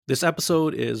This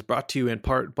episode is brought to you in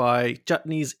part by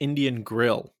Chutney's Indian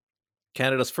Grill,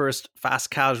 Canada's first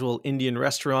fast casual Indian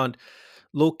restaurant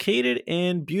located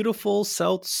in beautiful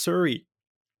South Surrey.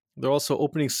 They're also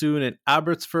opening soon in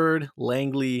Abbotsford,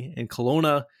 Langley, and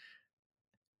Kelowna.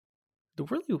 They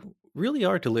really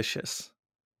are delicious.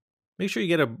 Make sure you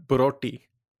get a burroti.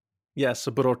 Yes,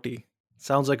 a burroti.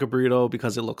 Sounds like a burrito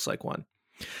because it looks like one.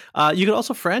 You can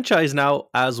also franchise now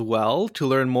as well. To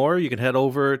learn more, you can head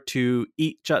over to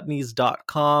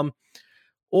eatchutneys.com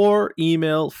or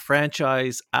email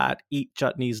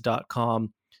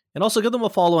franchise@eatchutneys.com. And also give them a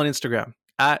follow on Instagram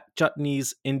at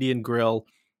Chutney's Indian Grill.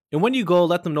 And when you go,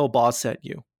 let them know Boss sent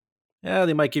you. Yeah,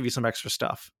 they might give you some extra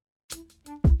stuff.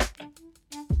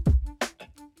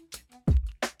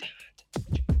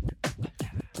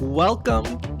 Welcome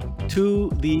to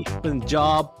the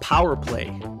Punjab Power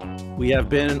Play. We have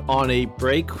been on a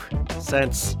break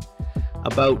since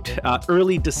about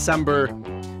early December,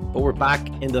 but we're back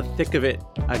in the thick of it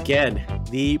again.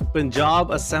 The Punjab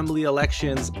Assembly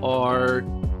elections are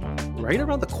right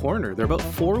around the corner. They're about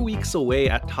 4 weeks away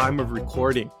at time of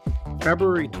recording,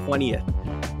 February 20th.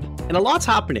 And a lot's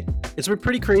happening. It's been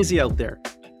pretty crazy out there.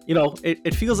 You know,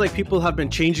 it feels like people have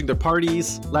been changing their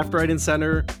parties left, right, and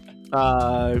center.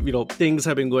 Things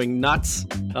have been going nuts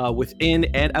within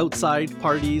and outside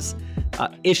parties.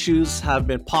 Issues have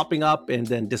been popping up and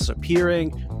then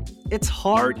disappearing. It's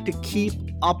hard to keep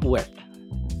up with,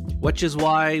 which is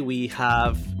why we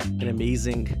have an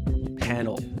amazing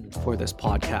panel for this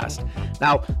podcast.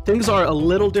 Now, things are a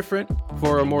little different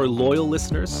for our more loyal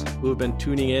listeners who have been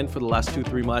tuning in for the last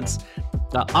 2-3 months.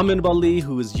 Amin Balli,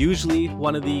 who is usually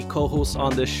one of the co-hosts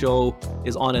on this show,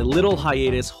 is on a little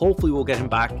hiatus. Hopefully we'll get him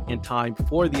back in time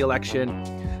for the election.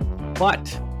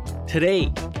 But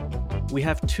today, we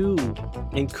have two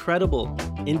incredible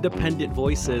independent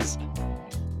voices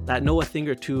that know a thing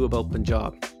or two about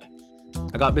Punjab.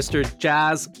 I got Mr.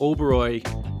 Jas Oberoi,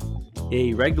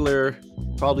 a regular,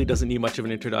 probably doesn't need much of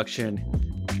an introduction,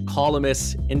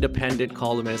 columnist, independent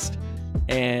columnist,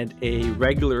 and a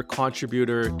regular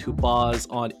contributor to Boz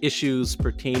on issues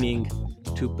pertaining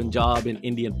to Punjab and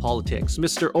Indian politics.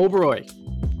 Mr. Oberoi.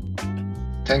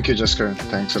 Thank you, Jasker.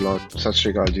 Thanks a lot. Sat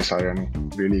Shri Akal ji sarean nu.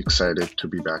 Really excited to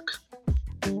be back.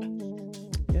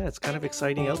 Yeah, it's kind of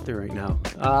exciting out there right now.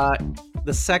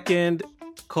 The second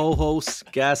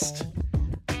co-host, guest,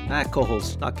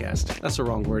 co-host, not guest. That's the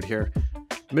wrong word here.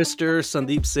 Mr.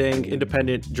 Sandeep Singh,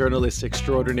 independent journalist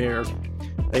extraordinaire,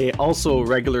 a also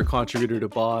regular contributor to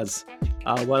Boz,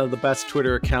 one of the best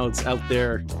Twitter accounts out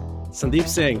there. Sandeep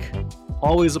Singh,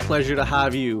 always a pleasure to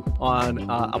have you on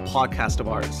a podcast of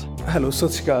ours. Hello,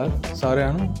 Sat Shri Akal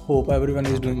sarean nu. Hope everyone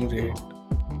is doing great.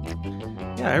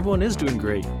 Yeah, everyone is doing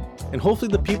great. And hopefully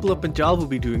the people of Punjab will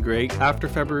be doing great after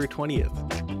February 20th.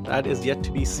 That is yet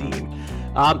to be seen.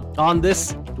 On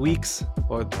this week's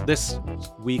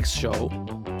show,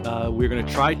 we're going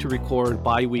to try to record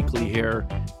bi-weekly here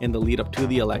in the lead up to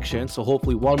the election. So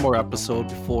hopefully one more episode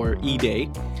before E-Day.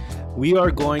 We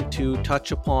are going to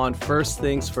touch upon first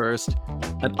things first,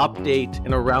 an update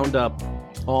and a roundup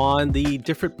on the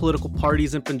different political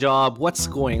parties in Punjab, what's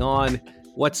going on,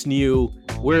 what's new,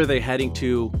 where are they heading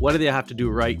to, what do they have to do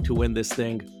right to win this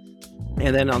thing.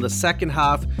 And then on the second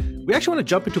half, we actually want to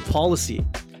jump into policy.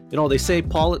 You know, they say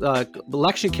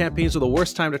election campaigns are the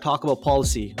worst time to talk about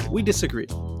policy. We disagree.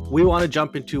 We want to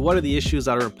jump into what are the issues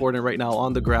that are important right now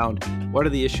on the ground, what are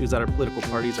the issues that our political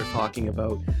parties are talking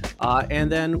about,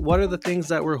 and then what are the things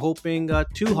that we're hoping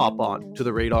to hop on to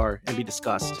the radar and be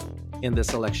discussed in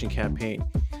this election campaign.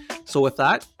 So with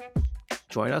that,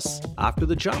 join us after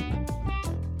the jump.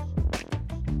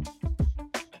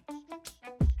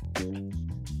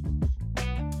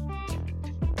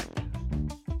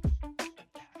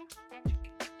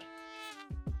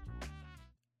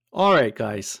 All right,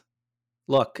 guys.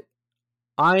 Look,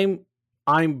 I'm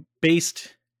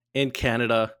based in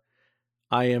Canada.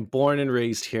 I am born and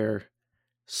raised here.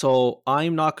 So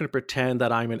I'm not going to pretend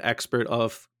that I'm an expert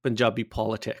of Punjabi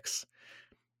politics.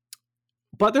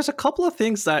 But there's a couple of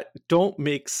things that don't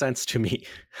make sense to me.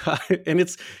 and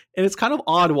it's kind of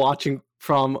odd watching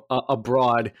from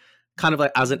abroad, kind of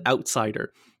like as an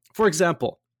outsider. For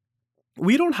example,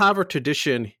 we don't have a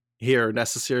tradition here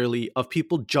necessarily of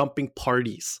people jumping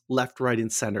parties left, right,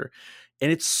 and center.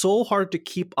 And it's so hard to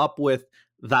keep up with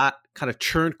that kind of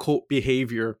turncoat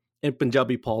behavior in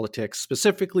Punjabi politics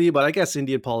specifically, but I guess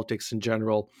Indian politics in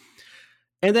general.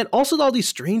 And then also all these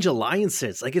strange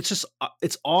alliances. Like, it's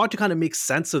odd to kind of make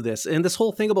sense of this. And this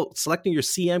whole thing about selecting your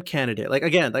CM candidate, like,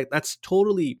 again, like that's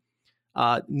totally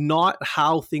not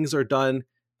how things are done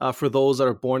for those that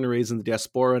are born and raised in the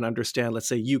diaspora and understand, let's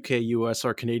say, UK, US,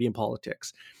 or Canadian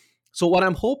politics. So what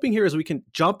I'm hoping here is we can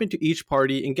jump into each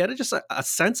party and get just a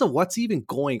sense of what's even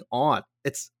going on.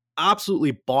 It's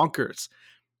absolutely bonkers.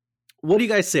 What do you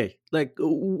guys say? Like,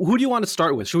 who do you want to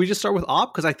start with? Should we just start with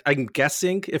Op? Because I'm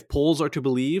guessing, if polls are to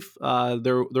believe,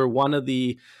 they're one of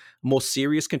the most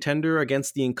serious contender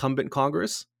against the incumbent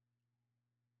Congress.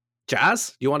 Jazz,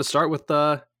 do you want to start with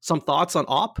some thoughts on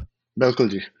Op? Bilkul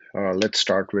ji. Let's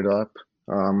start with Op.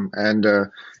 And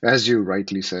as you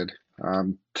rightly said,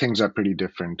 things are pretty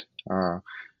different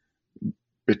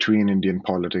between Indian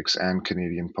politics and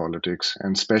Canadian politics,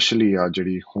 and especially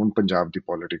ਜਿਹੜੀ ਹੁਣ ਪੰਜਾਬ ਦੀ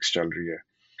politics ਚੱਲ ਰਹੀ ਹੈ.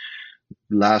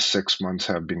 Last 6 months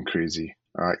have been crazy.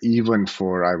 Even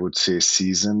for, I would say,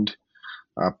 seasoned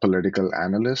political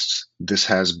analysts, this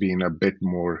has been a bit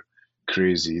more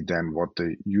crazy than what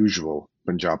the usual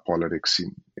Punjab politics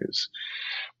scene is.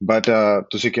 But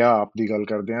ਤੁਸੀਂ ਕਿਹਾ ਆਪ ਦੀ ਗੱਲ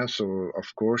ਕਰਦੇ ਹਾਂ, so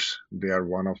of course they are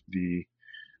one of the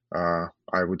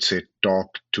I would say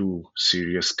top 2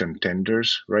 serious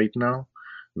contenders right now,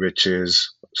 which is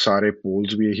ਸਾਰੇ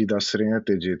polls ਵੀ ਇਹੀ ਦੱਸ ਰਹੇ ਆ,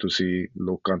 ਤੇ ਜੇ ਤੁਸੀਂ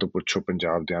ਲੋਕਾਂ ਤੋਂ ਪੁੱਛੋ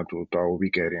ਪੰਜਾਬ ਦਿਆਂ ਤੋਂ ਤਾਂ ਉਹ ਵੀ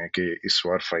ਕਹਿ ਰਹੇ ਆ ਕਿ ਇਸ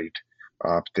ਵਾਰ ਫਾਈਟ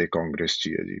ਆਪ ਤੇ ਕਾਂਗਰਸ ਚ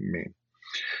ਹੈ ਜੀ ਮੇਨ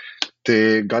ਤੇ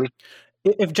ਗੱਲ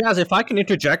If Jazz, if I can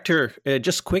interject here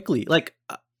just quickly, like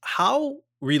how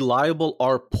reliable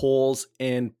are polls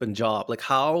in Punjab? Like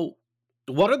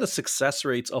what are the success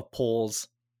rates of polls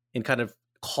in kind of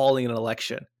calling an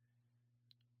election?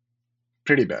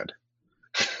 Pretty bad.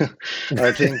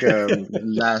 I think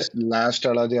last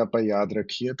ਵਾਲਾ ਜੇ ਆਪਾਂ ਯਾਦ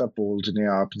ਰੱਖੀਏ ਤਾਂ polls ਨੇ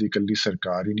ਆਪ ਦੀ ਇਕੱਲੀ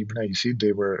ਸਰਕਾਰ ਹੀ ਨਹੀਂ ਬਣਾਈ ਸੀ.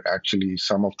 They were actually,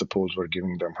 some of the polls were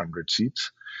giving them 100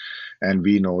 seats, and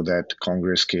we know that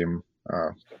Congress came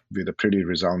with a pretty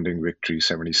resounding victory,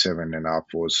 77, and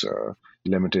AAP was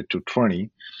limited to 20.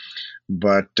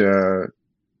 But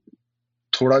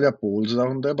thoda ja polls da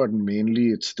hunda, but mainly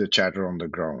it's the chatter on the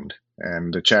ground.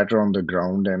 And the chatter on the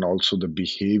ground, and also the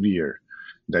behavior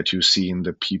that you see in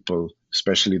the people,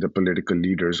 especially the political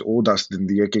leaders, oh das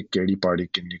dindi hai ki kehdi party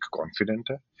kinni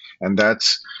confident hai. And that's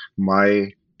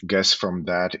my guess from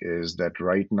that, is that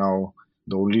right now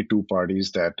the only 2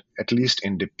 parties that at least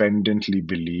independently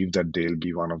believe that they'll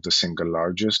be one of the single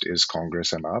largest is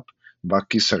Congress and AAP.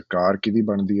 ਬਾਕੀ ਸਰਕਾਰ ਕਿਹਦੀ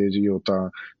ਬਣਦੀ ਹੈ ਜੀ, ਉਹ ਤਾਂ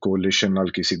ਕੋalition ਨਾਲ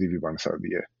ਕਿਸੇ ਦੀ ਵੀ ਬਣ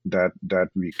ਸਕਦੀ ਹੈ. That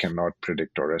we cannot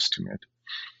predict or estimate.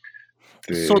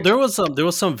 So there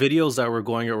was some videos that were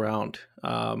going around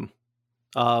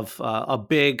of a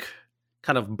big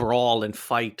kind of brawl and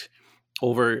fight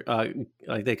over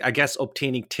I guess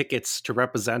obtaining tickets to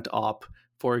represent AAP,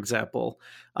 for example.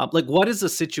 Like, what is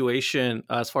the situation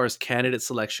as far as candidate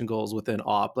selection goes within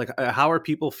AAP? Like, how are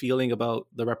people feeling about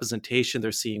the representation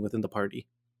they're seeing within the party?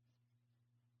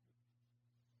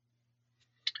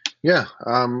 Yeah,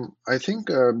 I think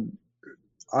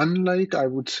unlike, I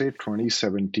would say,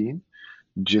 2017,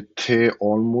 ਜਿੱਥੇ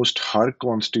almost ਹਰ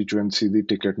constituency ਦੀ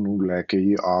ticket ਨੂੰ ਲੈ ਕੇ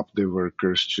ਹੀ ਆਪ ਦੇ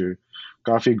workers 'ਚ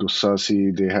ਕਾਫੀ ਗੁੱਸਾ ਸੀ.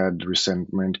 They had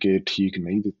resentment ਕਿ ਠੀਕ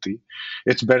ਨਹੀਂ ਦਿੱਤੀ.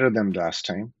 It's better than last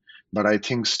time. But I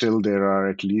think still there are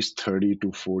at least 30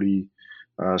 to 40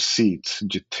 seats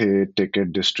ਜਿੱਥੇ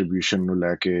ticket distribution ਨੂੰ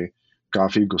ਲੈ ਕੇ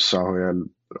ਕਾਫੀ ਗੁੱਸਾ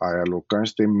ਆਇਆ ਲੋਕਾਂ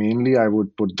 'ਚ. ਤੇ mainly I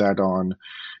would put that on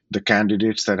the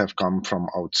candidates that have come from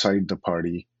outside the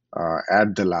party at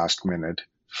the last minute,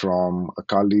 from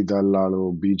Akali Dal lalo,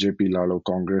 BJP lalo,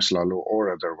 Congress lalo, or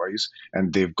otherwise,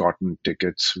 and they've gotten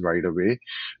tickets right away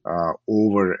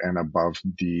over and above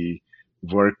the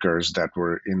workers that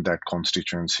were in that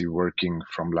constituency working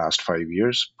from last 5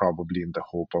 years, probably in the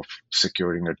hope of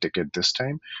securing a ticket this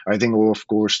time. I think of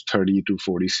course 30 to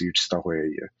 40 seats ta hoya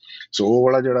hi hai. So ਉਹ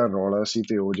ਵਾਲਾ ਜਿਹੜਾ ਰੌਲਾ ਸੀ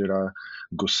ਤੇ ਉਹ ਜਿਹੜਾ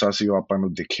ਗੁੱਸਾ ਸੀ ਉਹ ਆਪਾਂ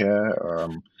ਨੂੰ ਦਿਖਿਆ.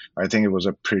 I think it was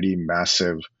a pretty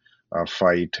massive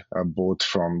fight, both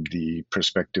from the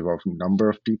perspective of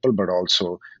number of people, but also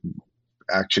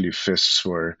actually fists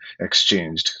were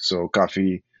exchanged. So kafi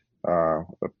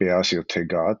ਪਿਆ ਸੀ ਉੱਥੇ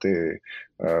ਗਾ ਤੇ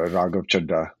Raghav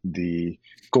Chadha, the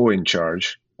co-in-charge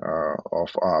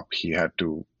of AAP, he had to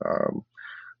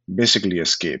basically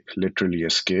literally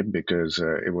escape, because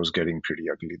it was getting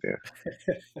pretty ugly there.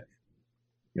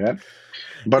 Yeah.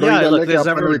 But yeah, look,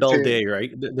 there's never a dull day,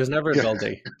 right? There's never a dull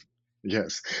day.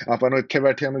 Yes, ਆਪਾਂ ਨੂੰ ਇੱਥੇ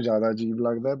ਬੈਠਿਆਂ ਨੂੰ ਜ਼ਿਆਦਾ ਅਜੀਬ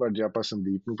ਲੱਗਦਾ, but ਜੇ ਆਪਾਂ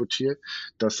ਸੰਦੀਪ ਨੂੰ ਪੁੱਛੀਏ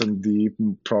ਤਾਂ Sandeep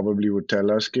probably would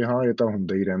tell us ਕਿ ਹਾਂ ਇਹ ਤਾਂ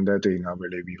ਹੁੰਦਾ ਹੀ ਰਹਿੰਦਾ ਤੇ ਇਹਨਾਂ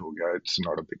ਵੇਲੇ ਵੀ ਹੋ ਗਿਆ. It's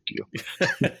not a big deal.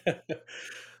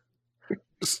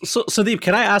 So Sandeep,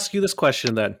 can I ask you this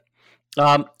question then?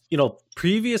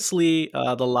 Previously,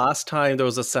 the last time there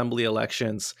was assembly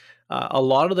elections, a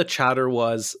lot of the chatter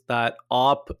was that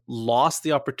AAP lost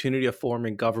the opportunity of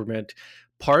forming government,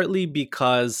 partly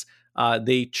because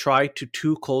they tried to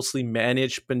too closely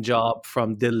manage Punjab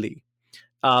from Delhi.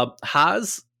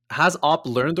 Has AAP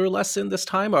learned their lesson this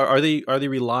time? Are they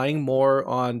relying more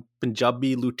on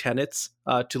Punjabi lieutenants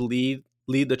to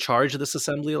lead the charge of this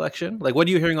assembly election? Like, what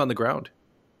are you hearing on the ground?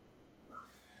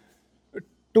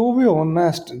 To be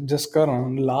honest, just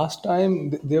Karan, last time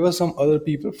there were some other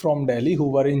people from Delhi who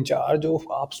were in charge of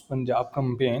AAP's Punjab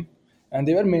campaign, and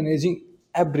they were managing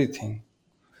everything.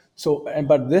 So,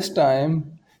 but this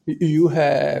time you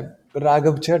have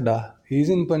Raghav Chadda. He's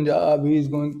in Punjab.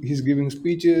 He's giving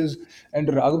speeches, and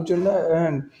Raghav Chadda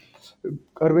and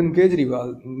Arvind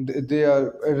Kejriwal. They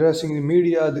are addressing the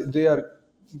media.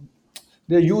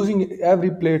 They're using every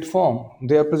platform.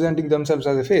 They are presenting themselves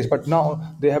as a face. But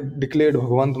now they have declared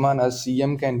Bhagwant Mann as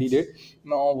CM candidate.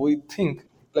 Now we think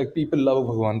like people love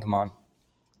Bhagwant Mann,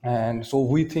 and so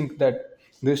we think that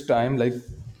this time like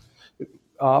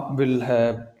app will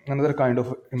have another kind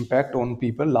of impact on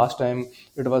people. Last time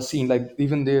it was seen like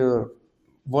even their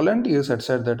volunteers had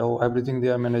said that oh everything they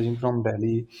are managing from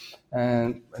Delhi,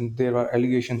 and there were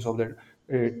allegations of that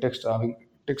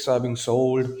ticks are being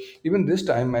sold. Even this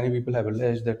time, many people have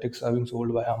alleged that ticks are being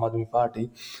sold by Aam Aadmi Party.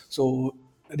 So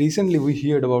recently we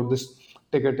heard about this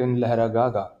ticket in Lehra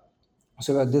Gaga.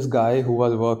 So this guy who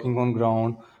was working on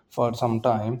ground for some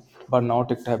time, but now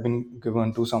ticket have been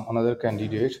given to some another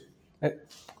candidate, eh,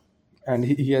 and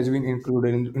he has been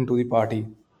included into the party.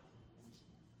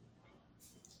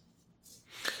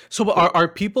 So So are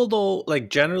people though like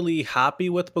generally happy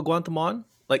with Bhagwant Mann?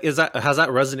 Like is that has that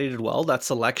resonated well, that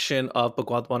selection of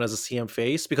Bhagwant Mann as a CM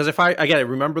face? Because if I again I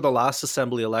remember the last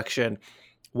assembly election,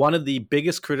 one of the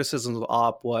biggest criticisms of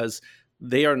OP was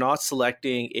they are not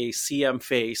selecting a CM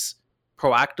face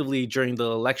proactively during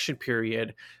the election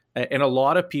period. And a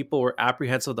lot of people were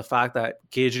apprehensive of the fact that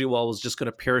Kejriwal was just going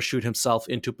to parachute himself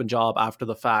into Punjab after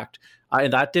the fact.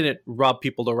 And that didn't rub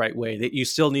people the right way. That you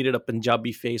still needed a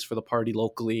Punjabi face for the party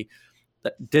locally.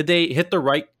 Did they hit the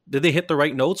right? Did they hit the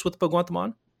right notes with Bhagwant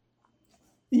Mann?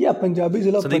 yeah, Punjabis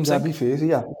love Sandeep Singh? Punjabi face.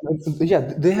 Yeah,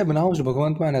 they have announced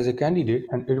Bhagwant Mann as a candidate,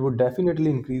 and it would definitely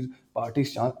increase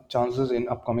party's chances in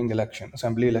upcoming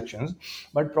assembly elections.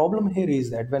 But problem here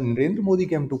is that when Narendra Modi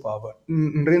came to power,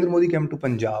 Narendra Modi came to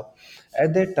Punjab,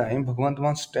 at that time Bhagwant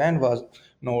Mann's stand was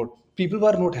not. People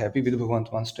were not happy with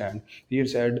Bhagwant Mann's stand. He had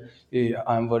said,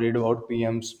 "I'm worried about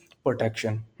PM's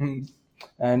protection."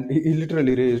 And he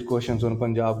literally raised questions on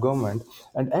Punjab government.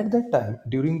 And at that time,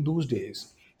 during those days,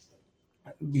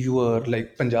 you were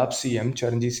like Punjab CM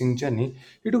Charanjit Singh Channi,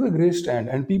 he took a great stand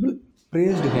and people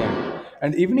praised him.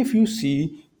 And even if you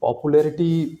see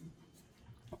popularity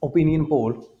opinion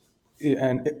poll,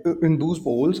 and in those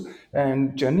polls,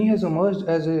 and Channi has emerged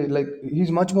as a like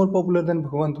he's much more popular than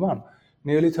Bhagwant Mann.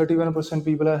 Nearly 31%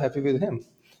 people are happy with him,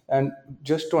 and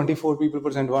just 24 people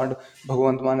percent want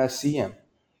Bhagwant Mann as CM.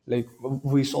 Like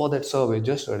we saw that survey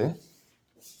yesterday.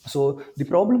 So the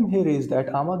problem here is that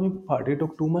Aam Aadmi Party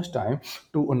took too much time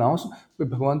to announce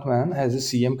Bhagwant Mann as a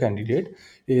CM candidate,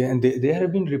 and there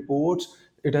have been reports.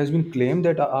 It has been claimed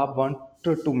that AAP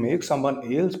wanted to make someone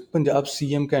else Punjab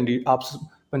CM candidate, AAP's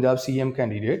Punjab CM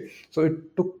candidate. So it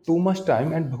took too much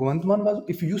time, and Bhagwant Mann was.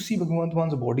 If you see Bhagwant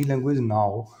Mann's body language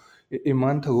now, a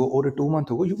month ago or a 2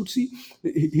 month ago, you would see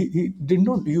he did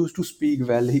not used to speak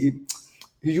well.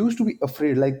 He used to be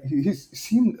afraid, like he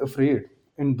seemed afraid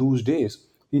in those days.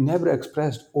 He never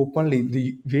expressed openly the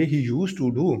way he used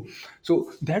to do. So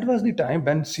that was the time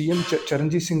when CM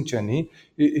Charanjit Singh Channi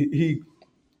he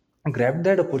grabbed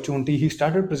that opportunity. He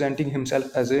started presenting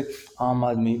himself as a Aam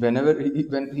Aadmi. Whenever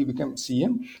when he became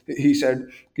CM, he said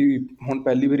कि ਹੁਣ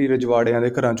ਪਹਿਲੀ ਵਾਰੀ ਰਜਵਾੜਿਆਂ ਦੇ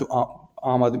ਘਰਾਂ ਚੋਂ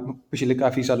ਆਮ ਆਦਮੀ ਪਿਛਲੇ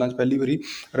ਕਾਫੀ ਸਾਲਾਂ 'ਚ ਪਹਿਲੀ ਵਾਰੀ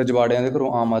ਰਜਵਾੜਿਆਂ ਦੇ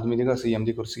ਘਰੋਂ ਆਮ ਆਦਮੀ ਦੇ ਘਰ CM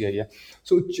ਦੀ ਕੁਰਸੀ ਆਈ ਹੈ।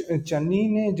 ਸੋ ਚੰਨੀ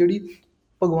ਨੇ ਜਿਹੜੀ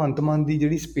ਭਗਵੰਤ ਮਾਨ ਦੀ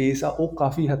ਜਿਹੜੀ ਸਪੇਸ ਆ ਉਹ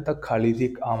ਕਾਫੀ ਹੱਦ ਤੱਕ ਖਾਲੀ ਸੀ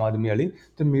ਇੱਕ ਆਮ ਆਦਮੀ ਵਾਲੀ,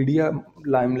 ਤੇ ਮੀਡੀਆ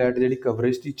ਲਾਈਮਲਾਈਟ ਜਿਹੜੀ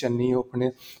ਕਵਰੇਜ ਸੀ ਚੰਨੀ ਉਹ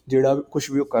ਆਪਣੇ ਜਿਹੜਾ ਕੁਛ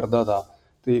ਵੀ ਉਹ ਕਰਦਾ ਤਾ,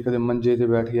 ਤੇ ਕਦੇ ਮੰਜੇ ਤੇ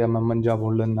ਬੈਠ ਗਿਆ ਮੈਂ ਮੰਜਾ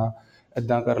ਬੋਲ ਲੈਂਦਾ,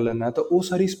 ਇੱਦਾਂ ਕਰ ਲੈਂਦਾ, ਤਾਂ ਉਹ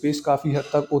ਸਾਰੀ ਸਪੇਸ ਕਾਫੀ ਹੱਦ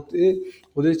ਤੱਕ ਉੱਤੇ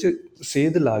ਉਹਦੇ 'ਚ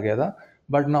ਸੇਧ ਲਾ ਗਿਆ ਤਾ।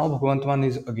 But now Bhagwant Mann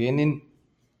is again in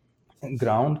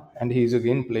ground and he is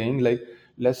again playing like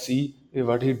let's see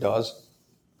what he does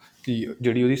ਕਿ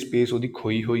ਜਿਹੜੀ ਉਹਦੀ ਸਪੇਸ ਉਹਦੀ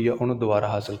ਖੋਈ ਹੋਈ ਆ ਉਹਨੂੰ ਦੁਬਾਰਾ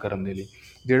ਹਾਸਲ ਕਰਨ ਦੇ ਲਈ।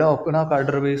 ਜਿਹੜਾ ਆਪਣਾ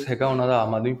ਕਾਡਰ ਬੇਸ ਹੈਗਾ ਉਹਨਾਂ ਦਾ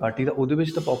ਆਮ ਆਦਮੀ ਪਾਰਟੀ ਦਾ, ਉਹਦੇ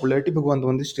ਵਿੱਚ ਤਾਂ ਪੋਪੂਲੈਰਿਟੀ ਭਗਵੰਤ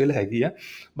ਮਾਨ ਦੀ ਸਟਿਲ ਹੈਗੀ ਆ,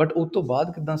 ਬਟ ਉਸ ਤੋਂ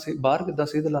ਬਾਅਦ ਕਿੱਦਾਂ ਬਾਹਰ ਕਿੱਦਾਂ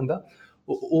ਸੇਧ ਲਾਉਂਦਾ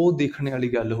ਉਹ ਦੇਖਣ ਵਾਲੀ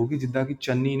ਗੱਲ ਹੋਊਗੀ। ਜਿੱਦਾਂ ਕਿ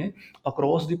ਚੰਨੀ ਨੇ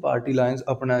ਅਕਰੋਸ ਦੀ ਪਾਰਟੀ ਲਾਈਨਸ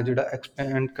ਆਪਣਾ ਜਿਹੜਾ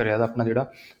ਐਕਸਪੈਂਡ ਕਰਿਆ ਦਾ ਆਪਣਾ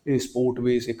ਜਿਹੜਾ ਇਹ ਸਪੋਰਟ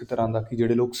ਬੇਸ ਇੱਕ ਤਰ੍ਹਾਂ ਦਾ, ਕਿ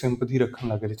ਜਿਹੜੇ ਲੋਕ ਸਿੰਪਥੀ ਰੱਖਣ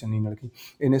ਲੱਗ ਗਏ ਚੰਨੀ ਨਾਲ ਕਿ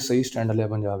ਇਹਨੇ ਸਹੀ ਸਟੈਂਡ ਲਿਆ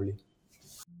ਪੰਜਾਬ ਲਈ।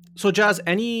 So Jazz,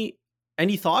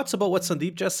 any thoughts about what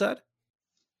Sandeep just said?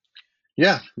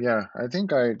 Yeah. I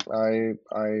think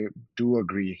I do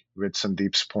agree with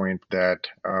Sandeep's point that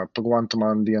Bhagwant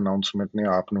Mann the announcement ne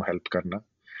aap nu help karna.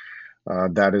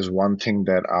 That is one thing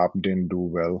that aap didn't do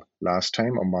well last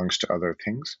time, amongst other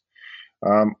things.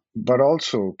 But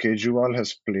also Kejriwal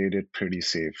has played it pretty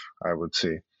safe, I would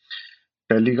say.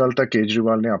 ਪਹਿਲੀ ਗੱਲ ਤਾਂ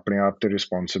ਕੇਜਰੀਵਾਲ ਨੇ ਆਪਣੇ ਆਪ ਤੇ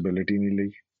responsibility ਨਹੀਂ ਲਈ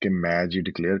ਕਿ ਮੈਂ ਜੀ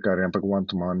ਡਿਕਲੇਅਰ ਕਰ ਰਿਹਾ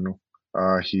ਭਗਵੰਤ ਮਾਨ ਨੂੰ।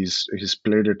 he's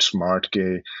played it smart ke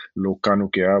ਲੋਕਾਂ ਨੂੰ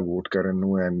ਕਿਹਾ vote ਕਰਨ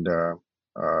ਨੂੰ and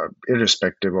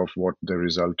irrespective of what the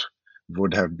result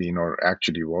would have been or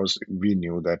actually was, we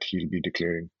knew that he'll be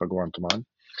declaring Bhagwant Mann.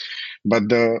 But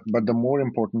the more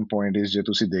important point is ਜੇ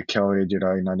ਤੁਸੀਂ ਦੇਖਿਆ ਹੋਏ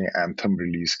ਜਿਹੜਾ ਇਹਨਾਂ ਨੇ anthem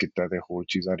release ਕੀਤਾ ਤੇ ਹੋਰ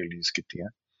ਚੀਜ਼ਾਂ release ਕੀਤੀਆਂ,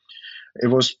 it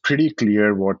was pretty clear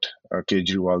what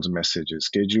Kejriwal's message is.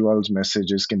 Kejriwal's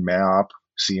message is कि मैं आप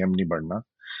CM नहीं बनना,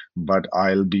 but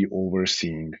I'll be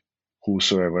overseeing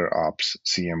whosoever AAP's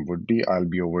CM would be.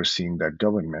 I'll be overseeing that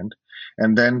government.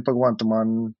 And then Bhagwant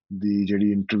Mann, the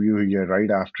JD interview here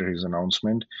right after his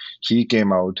announcement, he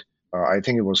came out. I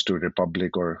think it was to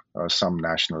Republic or some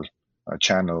national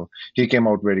channel. He came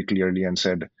out very clearly and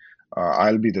said,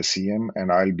 "I'll be the CM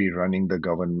and I'll be running the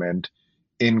government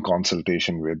in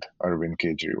consultation with Arvind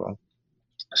Kejriwal."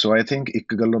 So I think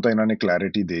ਇੱਕ ਗੱਲੋਂ ਤਾਂ ਇਹਨਾਂ ਨੇ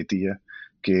clarity ਦੇਤੀ ਹੈ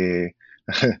ਕਿ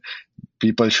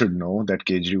people should know that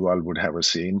Kejriwal would have a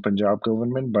say in Punjab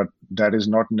government, but that is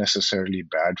not necessarily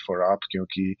bad for AAP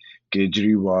क्योंकि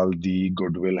Kejriwal the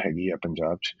goodwill ਹੈਗੀ ਹੈ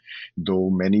Punjab 'ਚ, though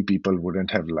many people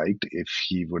wouldn't have liked if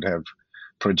he would have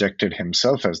projected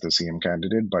himself as the CM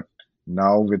candidate. But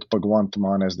now with Bhagwant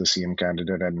Mann as the CM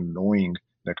candidate and knowing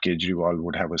that Kejriwal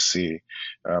would have a say,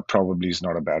 probably is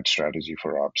not a bad strategy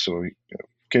for AAP. So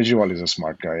Kejriwal is a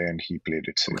smart guy and he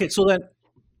played it safe. Okay, so then,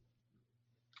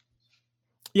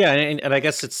 yeah, and I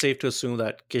guess it's safe to assume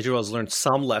that Kejriwal's learned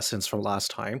some lessons from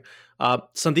last time.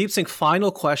 Sandeep Singh,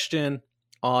 final question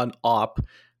on AAP.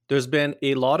 There's been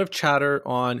a lot of chatter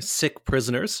on Sikh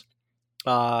prisoners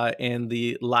and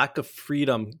the lack of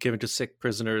freedom given to Sikh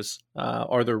prisoners,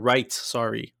 or the rights,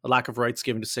 sorry, a lack of rights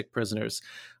given to Sikh prisoners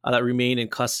that remain in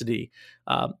custody.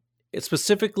 It's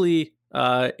specifically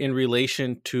in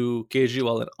relation to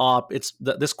Kejriwal and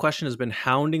AAP. This question has been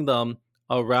hounding them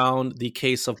around the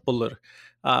case of Bullar.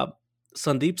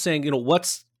 Sandeep saying,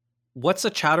 what's the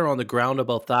chatter on the ground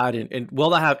about that, and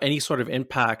will that have any sort of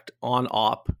impact on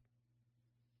AAP?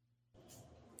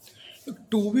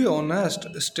 To be honest,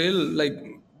 still, like,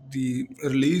 the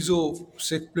release of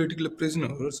Sikh political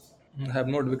prisoners have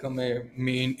not become a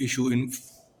main issue in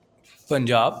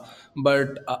Punjab.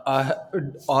 But I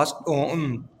asked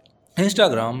on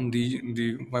Instagram,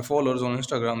 my followers on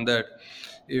Instagram, that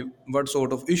what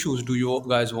sort of issues do you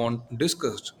guys want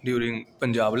discussed during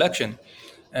Punjab election,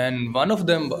 and one of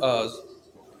them was,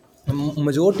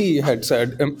 majority had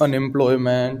said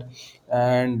unemployment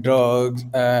and drugs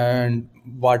and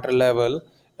water level,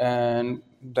 and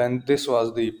then this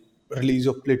was the release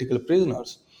of political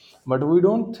prisoners. But we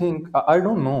don't think, I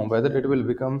don't know whether it will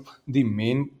become the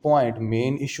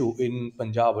main issue in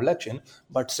Punjab election.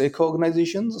 But some Sikh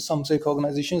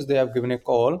organizations, they have given a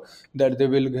call that they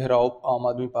will get out Aam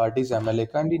Aadmi Party's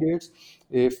MLA candidates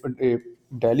if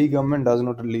Delhi government does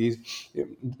not release, if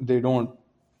they don't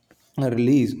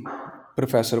release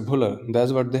Professor Bhullar.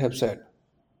 That's what they have said.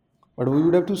 But we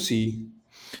would have to see.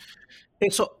 Hey,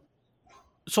 so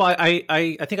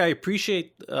I think I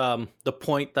appreciate the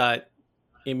point that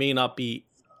it may not be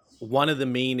one of the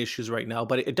main issues right now,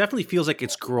 but it definitely feels like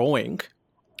it's growing.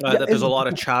 That there's a lot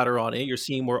of chatter on it. You're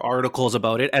seeing more articles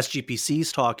about it. SGPC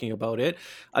is talking about it.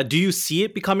 Do you see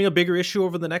it becoming a bigger issue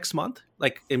over the next month,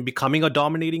 like in becoming a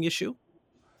dominating issue?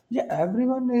 Yeah,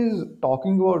 everyone is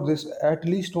talking about this, at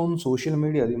least on social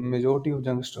media. The majority of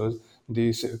youngsters,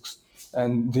 the Sikhs,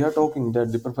 and they are talking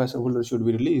that the Professor Bhullar should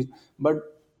be released. But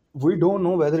we don't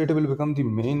know whether it will become the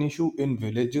main issue in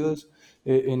villages,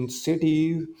 in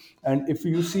cities. And if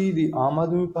you see the Aam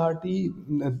Aadmi Party,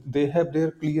 they have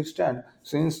their clear stand.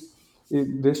 Since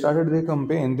they started their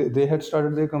campaign, they had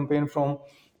started their campaign from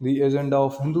the agenda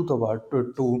of Hindutva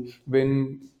to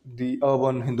win the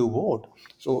urban Hindu vote.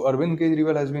 So Arvind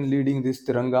Kejriwal has been leading these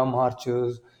Tiranga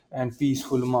marches and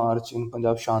peaceful march in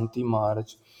Punjab, Shanti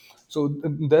March. So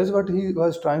that's what he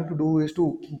was trying to do, is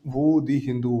to woo the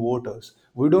Hindu voters.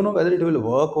 We don't know whether it will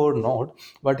work or not,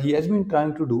 but he has been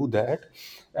trying to do that.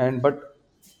 And but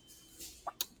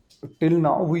till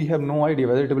now we have no idea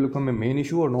whether it will become a main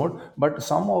issue or not. But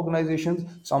some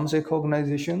Sikh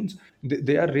organizations,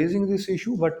 they are raising this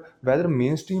issue. But whether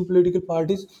mainstream political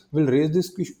parties will raise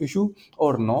this issue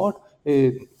or not,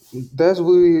 that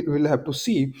we will have to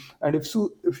see. And if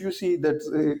you see that,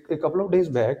 a couple of days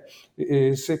back,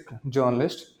 a Sikh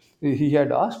journalist, he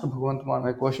had asked Bhagwant Mann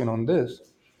a question on this,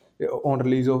 on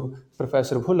release of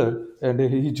Professor Bhullar, and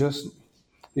he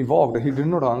walked. He did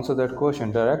not answer that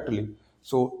question directly.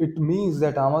 So it means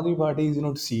that Aam Aadmi Party is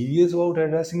not serious about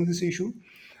addressing this issue.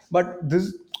 But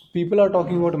this people are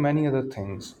talking about many other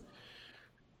things.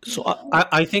 So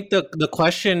I think the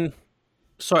question,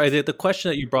 sorry, the question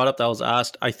that you brought up that was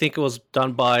asked, I think it was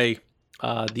done by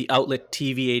the outlet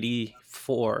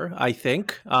TV84, I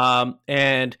think,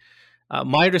 and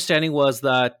My understanding was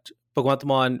that Bhagwant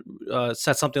Mann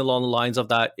said something along the lines of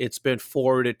that it's been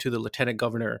forwarded to the lieutenant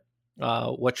governor,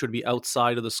 what should be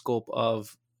outside of the scope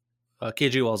of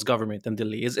Kejriwal's government in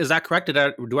Delhi. Is that correct?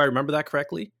 Do I remember that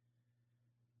correctly?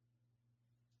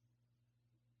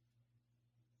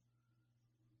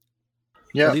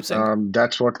 Yeah, Sandeep Singh?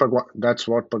 that's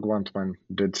what Bhagwant Mann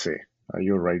did say.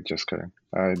 You're right, Jaskaran.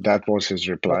 That was his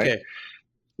reply. Okay.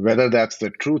 Whether that's the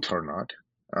truth or not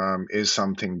is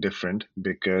something different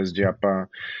because ਜੇ ਆਪਾਂ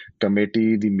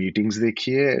committee the meetings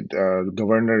ਦੇਖੀਏ,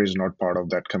 governor is not part of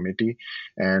that committee,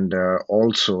 and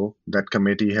also that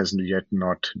committee has yet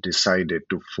not decided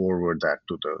to forward that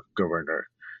to the governor.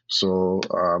 So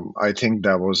I think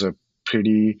that was a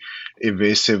pretty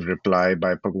evasive reply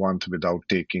by Bhagwant without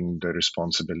taking the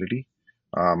responsibility.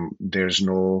 There's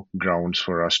no grounds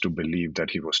for us to believe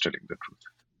that he was telling the truth.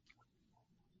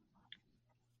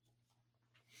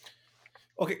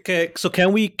 Okay. So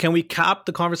can we cap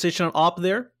the conversation on op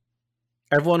there?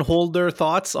 Everyone hold their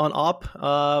thoughts on op,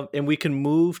 and we can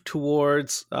move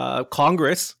towards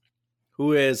Congress,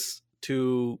 who is,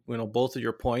 to both of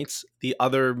your points, the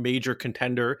other major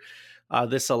contender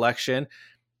this election.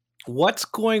 What's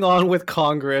going on with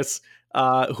Congress?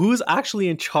 Who's actually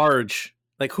in charge?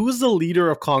 Like, who's the leader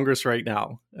of Congress right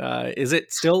now? Is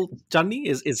it still Chutney?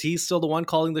 Is he still the one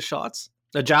calling the shots?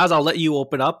 Jazz, I'll let you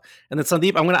open up, and then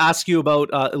Sandeep, I'm going to ask you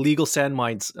about illegal sand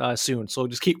mines soon. So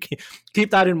just keep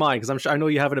that in mind, because I know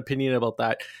you have an opinion about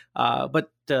that. But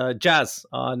Jazz,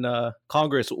 on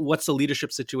Congress, what's the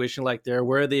leadership situation like there?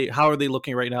 How are they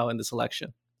looking right now in this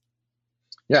election?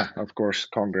 Yeah, of course,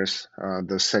 Congress,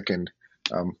 the second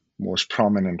most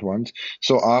prominent ones.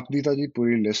 So aap di ta ji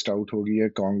puri list out ho gayi hai.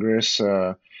 Congress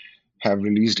have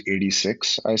released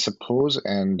 86, I suppose,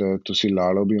 and ਤੁਸੀਂ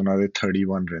ਲਾ ਲਓ ਵੀ ਉਹਨਾਂ ਦੇ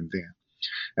 31 ਰਹਿੰਦੇ ਆ.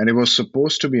 And it was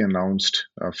supposed to be announced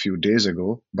a few days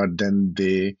ago, but then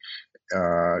they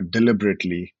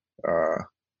deliberately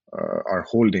are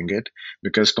holding it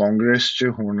because Congress 'ਚ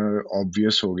ਹੁਣ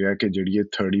obvious ਹੋ ਗਿਆ ਕਿ ਜਿਹੜੀ ਇਹ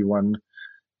 31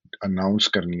 announce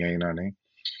ਕਰਨੀਆਂ ਇਹਨਾਂ ਨੇ,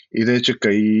 ਇਹਦੇ 'ਚ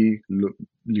ਕਈ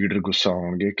ਲੀਡਰ ਗੁੱਸਾ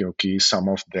ਹੋਣਗੇ ਕਿਉਂਕਿ some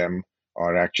of them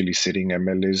are actually sitting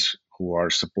MLAs who are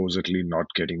supposedly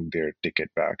not getting their ticket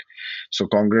back. So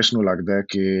Congress ਨੂੰ ਲੱਗਦਾ ਹੈ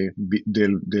ਕਿ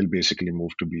they'll basically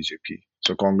move to BJP.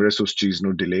 So Congress ਉਸ ਚੀਜ਼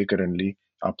ਨੂੰ delay ਕਰਨ ਲਈ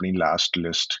ਆਪਣੀ last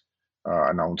list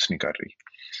announce ਨਹੀਂ ਕਰ ਰਹੀ.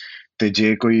 ਤੇ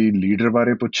ਜੇ ਕੋਈ ਲੀਡਰ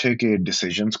ਬਾਰੇ ਪੁੱਛੇ ਕਿ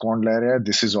decisions ਕੌਣ ਲੈ ਰਿਹਾ,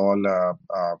 this is all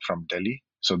from Delhi.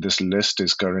 So this list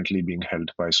is currently being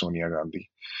held by Sonia Gandhi.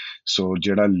 So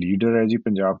ਜਿਹੜਾ ਲੀਡਰ ਹੈ ਜੀ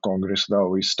ਪੰਜਾਬ ਕਾਂਗਰਸ ਦਾ,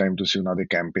 ਉਹ ਇਸ ਟਾਈਮ ਤੁਸੀਂ ਉਹਨਾਂ ਦੇ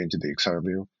ਕੈਂਪੇਨ 'ਚ ਦੇਖ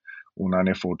ਸਕਦੇ ਹੋ. ਉਹਨਾਂ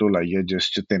ਨੇ ਫੋਟੋ ਲਾਈ ਹੈ ਜਿਸ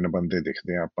 'ਚ 3 ਬੰਦੇ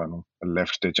ਦਿਖਦੇ ਆ ਆਪਾਂ ਨੂੰ.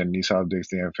 ਲੈਫਟ ਤੇ ਚੰਨੀ ਸਾਹਿਬ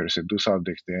ਦਿਖਦੇ ਆ, ਫਿਰ ਸਿੱਧੂ ਸਾਹਿਬ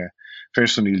ਦਿਖਦੇ ਆ, ਫਿਰ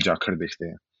ਸੁਨੀਲ ਜਾਖੜ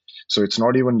ਦਿਖਦੇ ਆ. So it's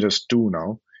not even just 2 now,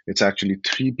 it's actually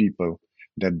 3 people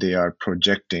that they are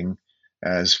projecting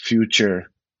as future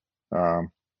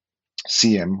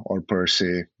CM, or per se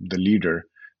the leader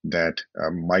that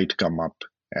might come up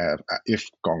if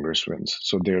Congress wins.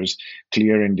 So there's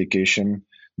clear indication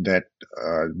that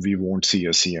we won't see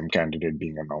a CM candidate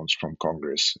being announced from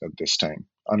Congress at this time,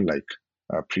 unlike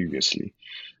previously.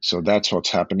 So that's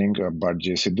what's happening. But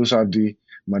ਜੇ ਸਿੱਧੂ ਸਾਹਿਬ ਦੀ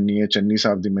ਮੰਨੀਏ, ਚੰਨੀ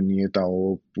ਸਾਹਿਬ ਦੀ ਮੰਨੀਏ, ਤਾਂ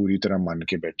ਉਹ ਪੂਰੀ ਤਰ੍ਹਾਂ ਮੰਨ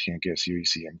ਕੇ ਬੈਠੇ ਕਿ ਅਸੀਂ ਹੀ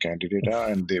CM candidate ਆ,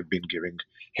 and they've been giving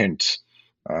hints,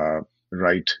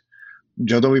 right?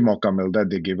 ਜਦੋਂ ਵੀ ਮੌਕਾ ਮਿਲਦਾ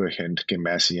they give a hint ਕਿ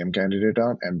ਮੈਂ CM candidate ਆ,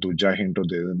 and ਦੂਜਾ hint ਉਹ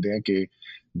ਦੇ ਦਿੰਦੇ ਆ ਕਿ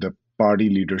the party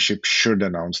leadership should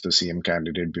announce the CM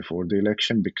candidate before the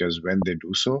election, because when they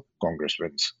do so, Congress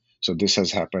wins. So this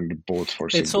has happened both for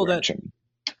Sidhu and Chutney.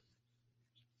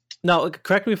 Now,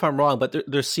 correct me if I'm wrong, but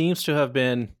there seems to have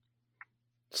been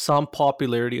some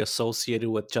popularity associated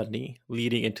with Chutney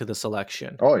leading into this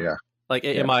election. Oh yeah. Like,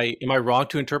 am I wrong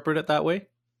to interpret it that way?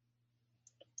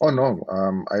 Oh no.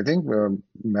 I think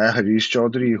Harish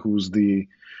Chaudhary, who's the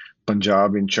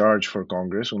Punjab in charge for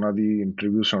Congress, ਉਹਨਾਂ ਦੀ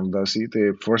interview ਸੁਣਦਾ ਸੀ ਤੇ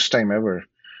first time ever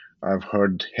I've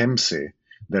heard him say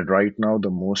that right now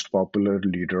the most popular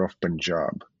leader of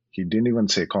Punjab, he didn't even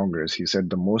say Congress, he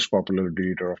said the most popular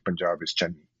leader of Punjab is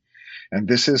Chutney. And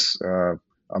this is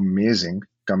amazing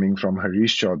coming from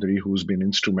Harish Chaudhary, who's been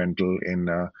instrumental in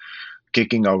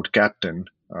kicking out Captain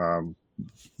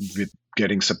with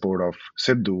getting support of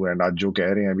Sidhu, and आज जो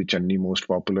कह रहे हैं अभी Chutney most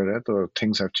popular है, तो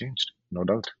things have changed, no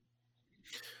doubt.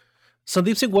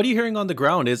 Sandeep Singh, what are you hearing on the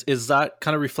ground? Is that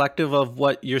kind of reflective of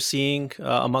what you're seeing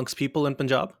amongst people in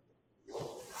Punjab?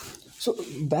 So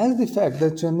that's the fact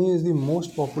that Chutney is the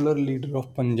most popular leader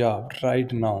of Punjab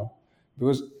right now,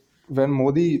 because when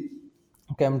Modi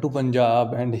came to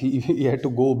Punjab and he had to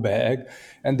go back,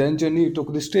 and then Chutney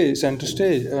took the center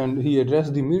stage, and he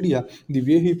addressed the media. The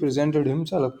way he presented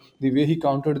himself, the way he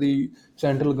countered the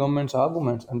central government's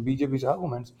arguments and BJP's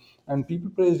arguments, and people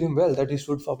praised him well that he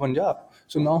stood for Punjab.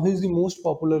 So now he's the most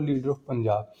popular leader of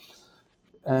Punjab.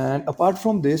 And apart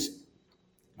from this,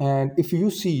 and if you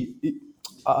see,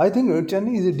 I think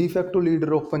Chennai is a de facto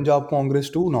leader of Punjab Congress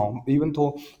too now, even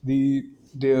though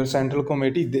their central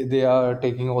committee they are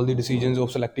taking all the decisions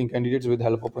of selecting candidates with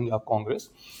help of Punjab Congress.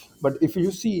 But if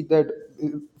you see that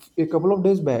a couple of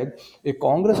days back, a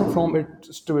Congress from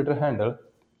its Twitter handle,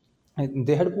 and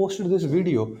they had posted this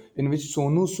video in which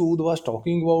Sonu Sood was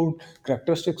talking about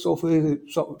characteristics of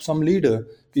some leader,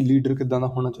 कि leader किदां दा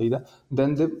होना चाहिए.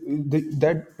 Then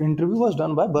that interview was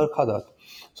done by Barkha Dutt.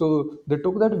 So they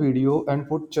took that video and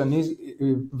put Chani's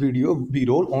video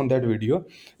B-roll on that video,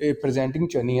 presenting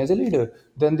Chani as a leader.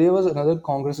 Then there was another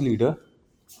Congress leader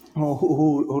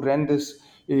who ran this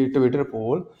Twitter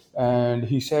poll, and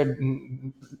he said,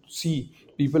 "See,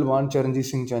 people want Charanjit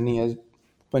Singh Chani as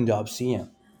Punjab CM."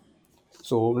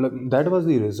 So like, that was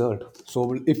the result.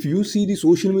 So if you see the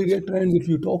social media trends, if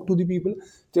you talk to the people,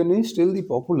 Chennai is still the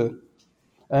popular,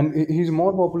 and he's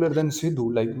more popular than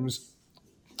Sidhu. Like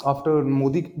after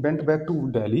Modi went back to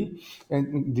Delhi,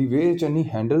 and the way Chennai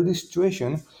handled the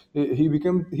situation,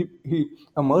 he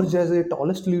emerged as a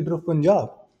tallest leader of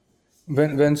Punjab.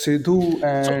 When Sidhu So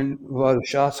and was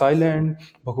Shah silent,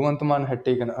 Bhagwant Mann had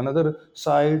taken another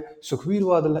side, Sukhbir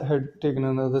Badal had taken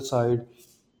another side.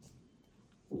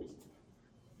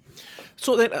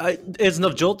 So then, is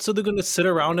Navjot Sidhu going to sit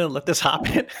around and let this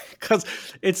happen? Because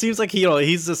it seems like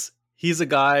he's a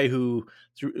guy who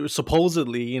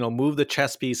supposedly moved the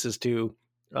chess pieces to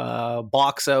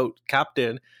box out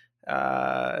Captain.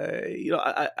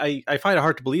 I find it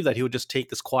hard to believe that he would just take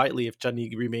this quietly if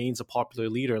Chani remains a popular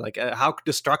leader. Like, how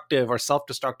destructive or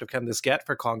self-destructive can this get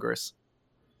for Congress?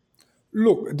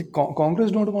 Look, the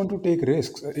Congress don't want to take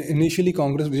risks. Initially,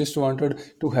 Congress just wanted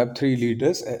to have three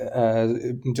leaders,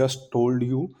 as just told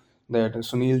you that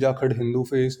Sunil Jakhad Hindu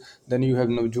face, then you have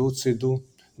Navjot Sidhu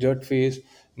Jat face,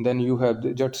 then you have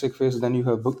the Jat Sikh face, then you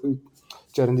have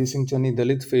Charanjit Singh Chani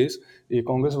Dalit face.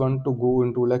 Congress want to go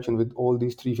into election with all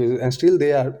these three phases, and still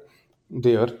they are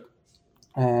there.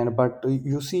 And but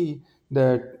you see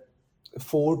that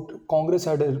Fort Congress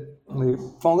had a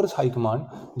Congress High Command.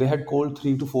 They had called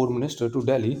 3 to 4 ministers to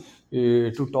Delhi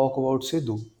to talk about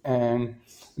Sidhu, and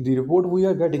the report we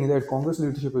are getting is that Congress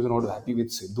leadership is not happy with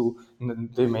Sidhu.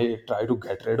 They may try to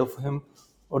get rid of him,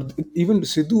 or even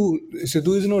Sidhu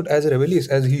is not as rebellious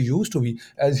as he used to be,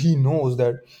 as he knows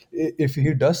that if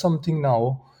he does something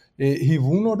now, he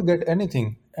will not get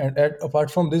anything, and apart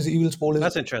from this, he will spoil his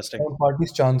That's interesting. own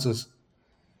party's chances.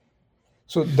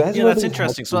 So that's Yeah, what that's is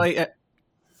interesting. So happening.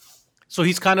 so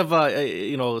he's kind of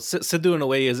Sidhu in a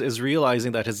way is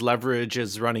realizing that his leverage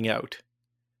is running out.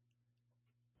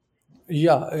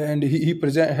 Yeah, and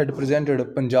had presented a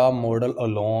Punjab model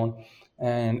alone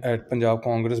and at Punjab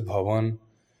Congress Bhavan.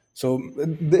 So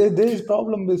there is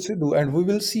problem with Sidhu, and we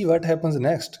will see what happens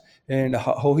next and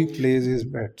how he plays his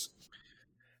bets.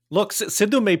 Look,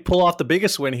 Sidhu may pull off the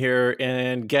biggest win here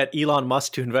and get Elon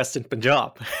Musk to invest in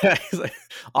Punjab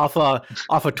off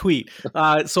a tweet.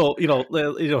 So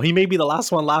he may be the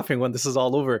last one laughing when this is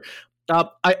all over.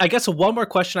 I guess one more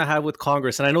question I have with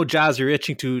Congress, and I know Jazz, you're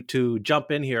itching to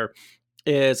jump in here.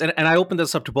 And I open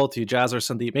this up to both of you, Jazz or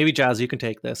Sandeep. Maybe Jazz, you can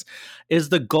take this. Is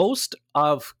the ghost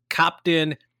of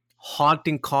Captain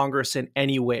haunting Congress in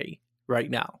any way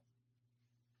right now?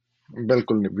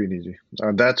 Bilkul, Vinny ji.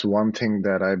 That's one thing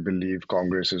that I believe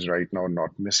Congress is right now not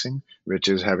missing, which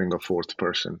is having a fourth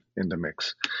person in the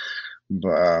mix.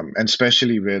 And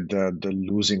especially with the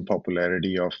losing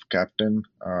popularity of Captain,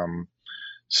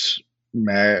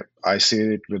 I say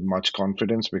it with much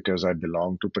confidence because I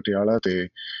belong to Patiala. The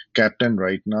Captain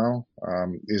right now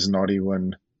is not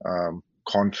even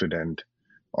confident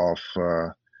of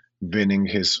winning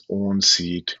his own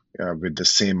seat with the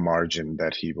same margin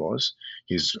that he was.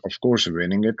 He's, of course,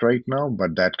 winning it right now,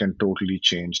 but that can totally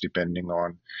change depending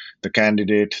on the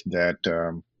candidate that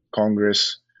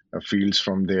Congress fields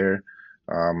from there.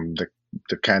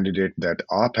 The candidate that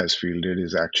AAP has fielded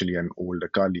is actually an old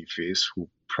Akali face who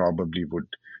probably would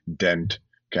dent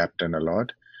Captain a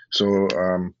lot. So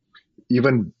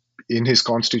even in his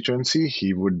constituency,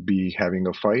 he would be having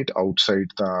a fight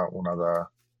outside the Unada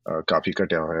काफी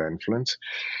कटा हुआ influence.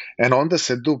 And on the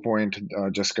Sidhu point,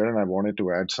 Jaskaran, I wanted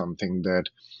to add something that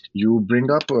you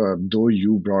bring up, though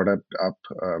you brought it up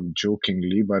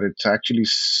jokingly, but it's actually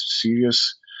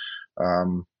serious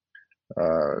um,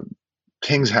 uh,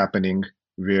 things happening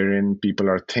wherein people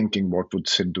are thinking what would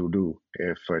Sidhu do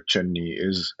if Chennai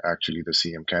is actually the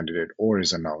CM candidate or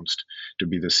is announced to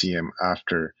be the CM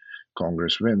after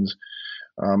Congress wins.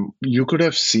 You could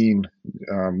have seen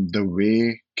the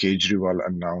way Kejriwal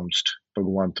announced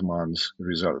Bhagwant Man's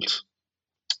results.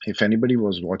 If anybody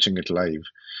was watching it live,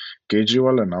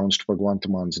 Kejriwal announced Bhagwant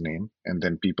Man's name, and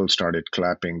then people started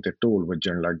clapping. They told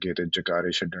Vajan lage, te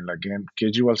jakare chhadan lage. And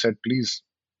Kejriwal said, please,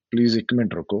 please, ek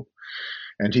minute roko.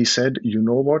 And he said, you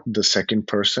know what? The second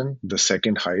person, the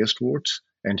second highest votes,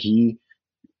 and he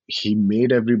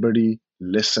made everybody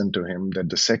listen to him that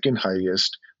the second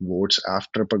highest votes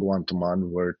after Bhagwant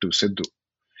Man were to Sidhu.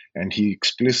 And he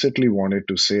explicitly wanted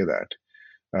to say that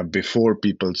before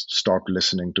people stopped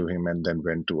listening to him and then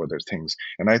went to other things.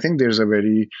 And I think there's a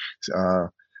uh,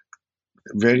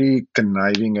 very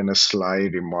conniving and a sly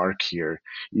remark here.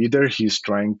 Either he's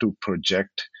trying to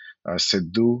project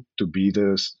Sidhu to be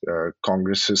the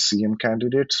Congress's CM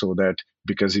candidate so that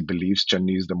because he believes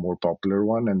Channi is the more popular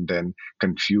one and then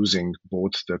confusing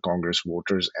both the Congress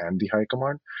voters and the High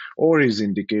Command, or he's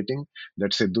indicating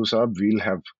that Sidhu Saab will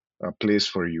have a place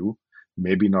for you,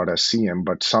 maybe not as CM,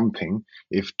 but something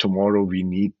if tomorrow we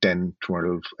need 10,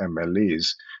 12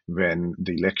 MLAs when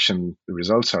the election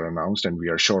results are announced and we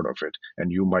are short of it,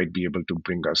 and you might be able to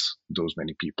bring us those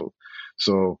many people.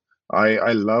 So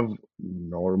I love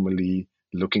normally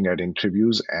looking at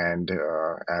interviews and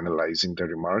analyzing the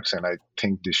remarks, and I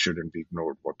think this shouldn't be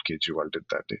ignored what Kejriwal did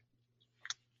that day.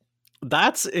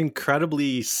 That's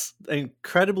incredibly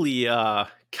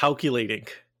calculating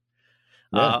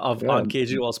on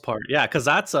Kejriwal's part. Yeah, because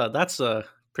that's a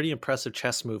pretty impressive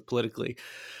chess move politically.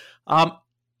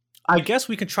 I guess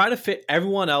we can try to fit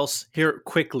everyone else here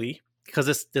quickly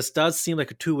because this does seem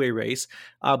like a two-way race.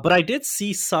 But I did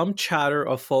see some chatter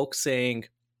of folks saying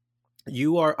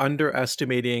you are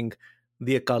underestimating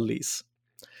the Akalis.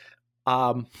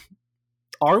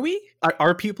 Are we?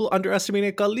 Are people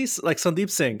underestimating Akalis? Like Sandeep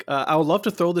Singh, I would love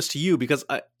to throw this to you because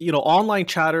online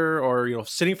chatter or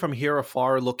sitting from here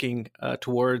afar looking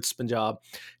towards Punjab,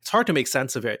 it's hard to make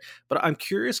sense of it. But I'm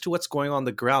curious to what's going on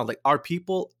the ground. Like, are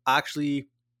people actually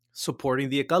supporting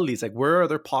the Akalis? Like, where are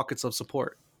their pockets of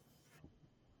support?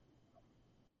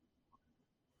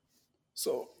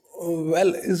 So,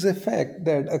 well, it's a fact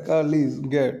that Akalis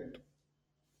get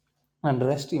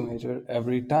underestimated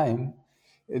every time.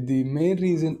 The main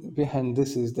reason behind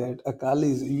this is that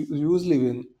Akalis usually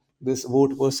win this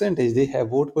vote percentage. They have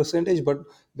vote percentage, but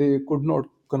they could not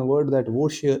convert that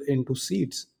vote share into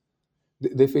seats.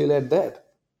 They fail at that.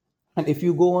 And if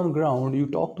you go on ground, you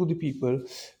talk to the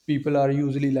people are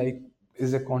usually like,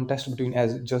 is a contest between,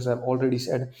 as just I've already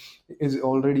said, is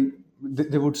already,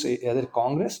 they would say either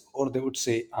Congress or they would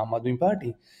say Aam Aadmi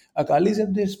Party. Akalis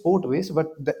have their support base, but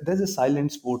there's a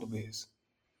silent support base.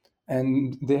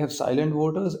 And they have silent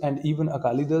voters, and even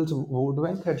Akali Dal's vote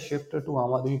bank had shifted to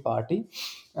Aam Aadmi Party,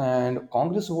 and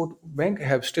Congress vote bank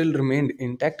have still remained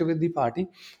intact with the party.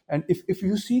 And if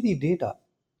you see the data,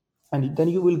 and then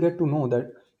you will get to know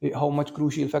that how much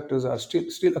crucial factors are still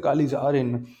Akalis are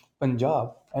in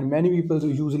Punjab, and many people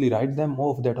usually write them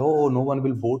off that, oh, no one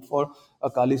will vote for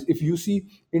Akalis. If you see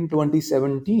in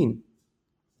 2017,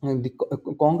 and the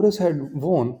Congress had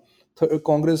won,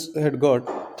 Congress had got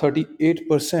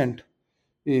 38%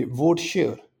 vote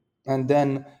share, and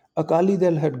then Akali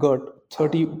Dal had got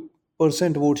 30%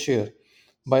 vote share,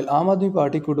 while Aam Aadmi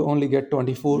Party could only get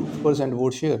 24%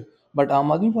 vote share. But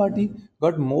Aam Aadmi Party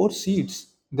got more seats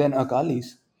than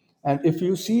Akalis. And if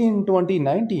you see in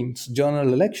 2019's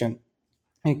general election,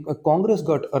 Congress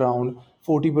got around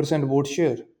 40% vote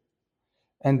share.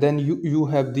 And then you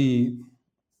have the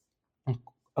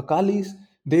Akalis,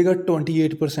 they got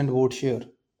 28% vote share.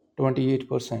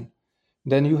 28%.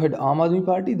 Then you had Aam Aadmi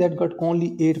Party that got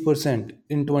only 8%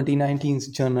 in 2019's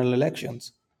general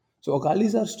elections. So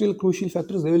Akalis are still crucial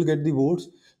factors. They will get the votes.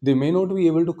 They may not be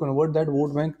able to convert that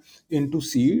vote bank into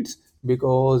seats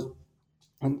because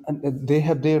and they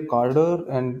have their cadre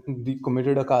and the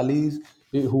committed Akalis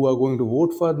who are going to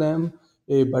vote for them.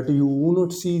 But you will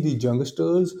not see the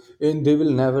youngsters, and they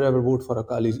will never ever vote for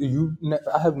Akalis.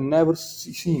 I have never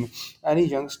seen any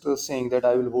youngsters saying that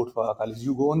I will vote for Akalis.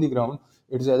 You go on the ground,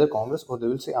 it is either Congress or they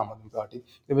will say Aam Aadmi Party.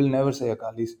 They will never say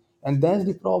Akalis, and that's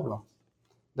the problem,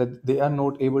 that they are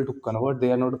not able to convert.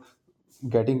 They are not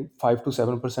getting 5 to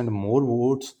 7% more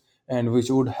votes, and which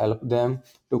would help them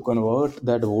to convert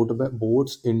that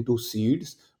votes into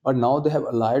seats. But now they have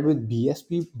allied with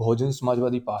BSP, Bhujan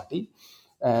Samajwadi Party,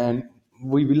 and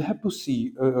we will have to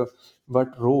see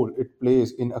what role it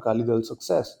plays in Akali Dal's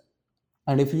success.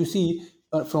 And if you see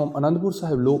from Anandpur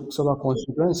Sahib Lok Sabha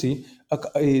constituency,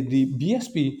 the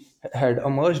BSP had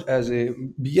emerged as a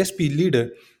BSP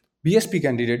leader, BSP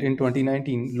candidate in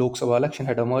 2019 Lok Sabha election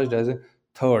had emerged as a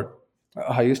third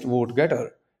highest vote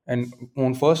getter. And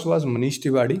on first was Manish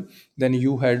Tiwari, then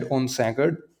you had on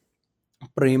second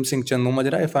Prem Singh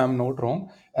Chandu if I am not wrong,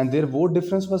 and their vote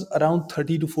difference was around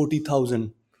 30 to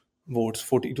 40,000 votes,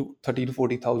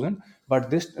 40,000. But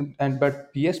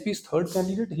PSP's third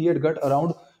candidate, he had got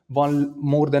around one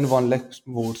more than 1 lakh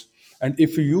votes. And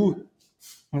if you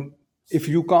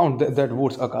count that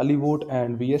votes, Akali vote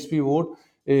and VSP vote,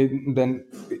 then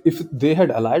if they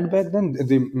had allied back then,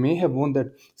 they may have won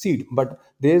that seat. But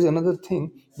there's another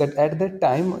thing, that at that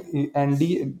time,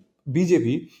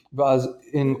 BJP was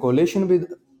in coalition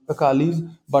with Akalis,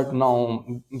 but now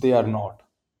they are not.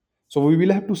 So we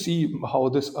will have to see how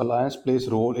this alliance plays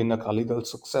role in Akali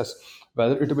Dal's success,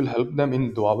 whether it will help them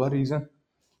in Doaba region,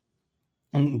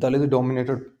 and Dalit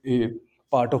dominated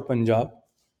part of Punjab,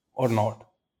 or not.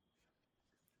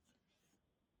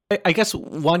 I guess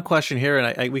one question here,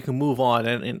 and we can move on.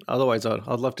 And otherwise,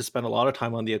 I'd love to spend a lot of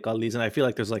time on the Akalis, and I feel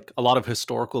like there's like a lot of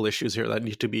historical issues here that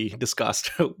need to be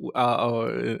discussed. An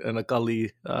the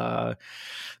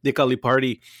Akali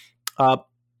party. Uh,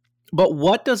 but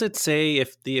what does it say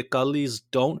if the Akalis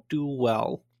don't do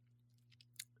well?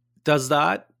 Does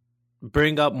that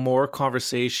bring up more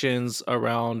conversations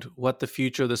around what the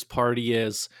future of this party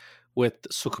is, with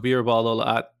Sukhbir Badal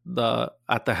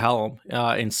at the helm,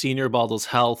 and Senior Badal's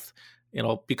health,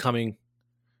 becoming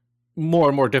more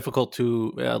and more difficult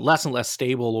to less and less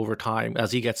stable over time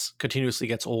as he continuously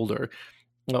gets older.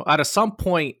 At some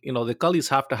point, the Gullies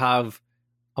have to have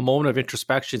a moment of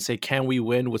introspection, say, can we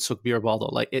win with Sukhbir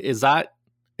Badal? Like, is that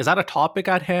a topic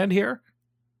at hand here?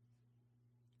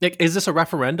 Like, is this a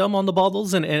referendum on the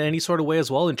Badals in any sort of way as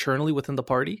well, internally within the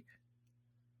party?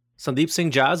 Sandeep Singh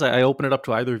Jazz, I open it up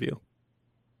to either of you.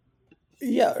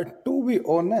 Yeah, to be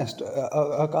honest,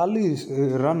 Akalis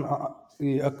run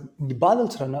the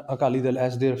Badals run Akali Dal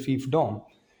as their fiefdom.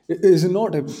 It is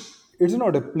not a it's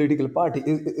not a political party.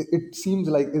 It seems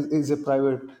like it is a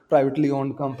privately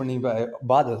owned company by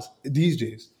Badals these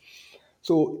days.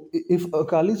 So if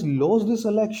Akalis lose this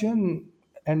election,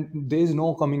 and there is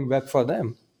no coming back for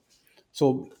them,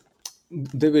 so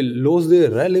they will lose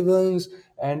their relevance.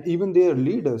 And even their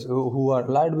leaders who are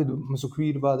allied with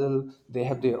Sukhbir Badal, they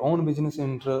have their own business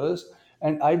interests,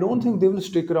 and I don't think they will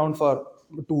stick around for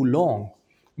too long.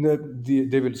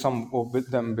 They will, some of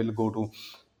them will go to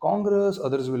Congress,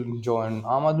 others will join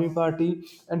Aam Aadmi Party,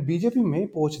 and BJP may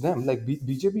poach them. Like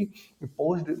BJP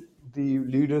poached the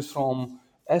leaders from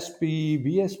SP,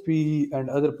 BSP, and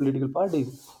other political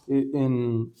parties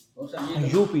in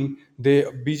UP. They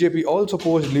BJP also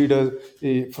poached leaders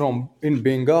from in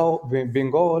Bengal,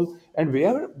 and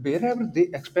wherever they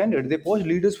expanded, they poached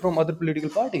leaders from other political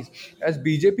parties. As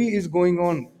BJP is going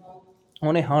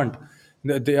on a hunt.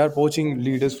 They are poaching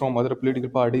leaders from other political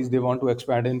parties. They want to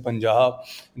expand in Punjab.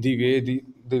 The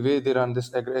way they run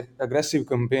this aggressive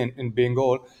campaign in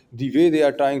Bengal, the way they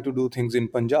are trying to do things in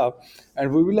Punjab,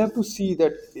 and we will have to see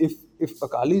that if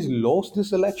Akalis lost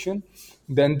this election,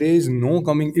 then there is no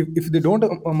coming. If they don't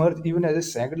emerge even as a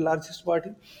second largest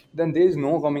party, then there is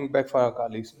no coming back for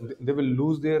Akalis. They will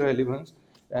lose their relevance,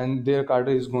 and their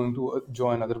cadre is going to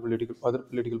join other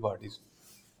political parties.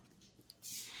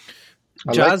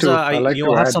 Jazz, I like you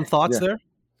to have add, some thoughts yeah, there?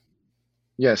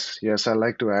 yes, I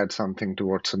like to add something to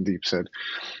what Sandeep said.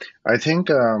 I think,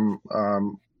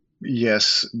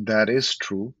 yes, that is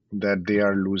true that they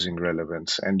are losing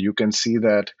relevance, and you can see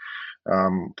that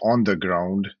on the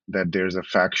ground, that there's a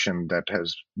faction that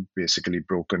has basically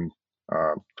broken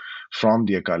uh, from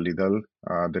the Akali Dal,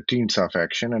 the Teen Sa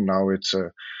faction, and now it's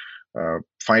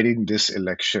fighting this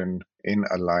election in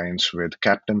alliance with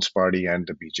Captain's Party and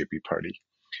the BJP party.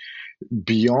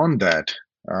 Beyond that,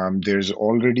 there's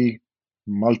already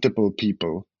multiple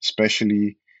people,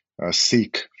 especially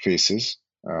Sikh faces,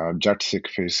 Jat Sikh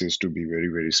faces to be very,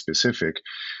 very specific,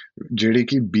 ਜਿਹੜੇ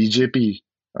ਕਿ BJP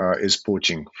is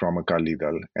poaching from Akali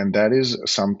Dal, and that is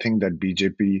something that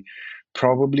BJP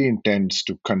probably intends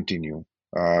to continue,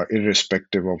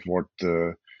 irrespective of what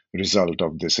the result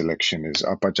of this election is.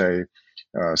 ਆਪਾਂ ਚਾਹੇ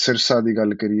ਸਿਰਸਾ ਦੀ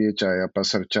ਗੱਲ ਕਰੀਏ, ਚਾਹੇ ਆਪਾਂ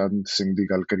ਸਰਚੰਦ ਸਿੰਘ ਦੀ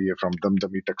ਗੱਲ ਕਰੀਏ from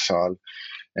Damdami Taksal,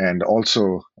 and also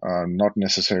not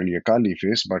necessarily Akali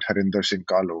face, but Harinder Singh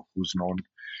Kalo, who's known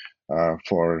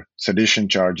for sedition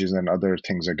charges and other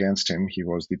things against him. He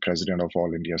was the president of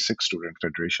All India Sikh Student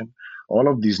Federation. All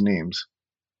of these names,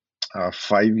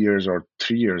 5 years or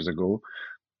 3 years ago,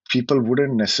 people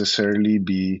wouldn't necessarily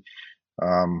be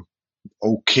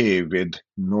okay with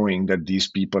knowing that these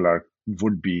people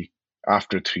would be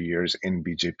after 3 years in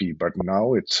BJP. But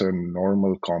now it's a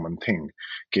normal, common thing.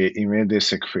 Imede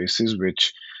Sikh faces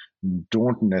which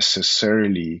don't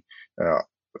necessarily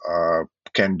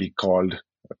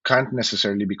can't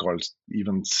necessarily be called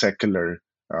even secular,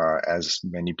 as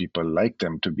many people like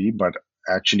them to be, but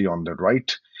actually on the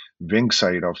right wing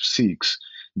side of Sikhs,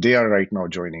 they are right now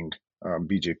joining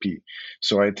BJP.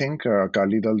 So I think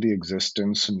Akali Dal, the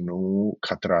existence no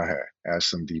khatra hai, as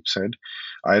Sandeep said.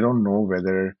 I don't know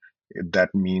whether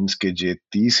that means कि जे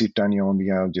 30 सीटां नहीं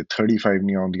आउंदियां, जे 35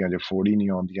 नहीं आउंदियां, जे 40 नहीं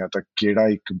आउंदियां, ਤਾਂ ਕਿਹੜਾ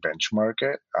ਇੱਕ benchmark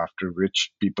है after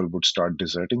which people would start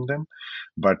deserting them.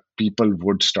 But people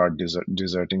would start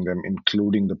deserting them,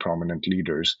 including the prominent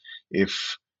leaders,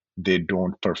 if they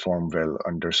don't perform well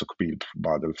under Sukhbir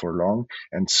Badal for long,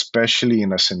 and especially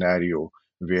in a scenario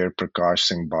where Prakash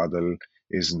Singh Badal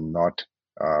is not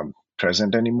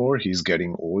present anymore. He's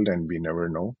getting old, and we never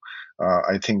know.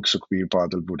 I think Sukhbir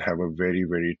Badal would have a very,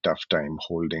 very tough time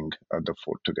holding the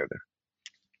fort together.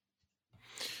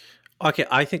 Okay,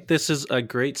 I think this is a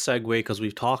great segue because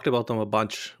we've talked about them a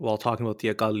bunch while talking about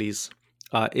the Akalis,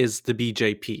 is the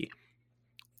BJP.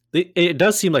 It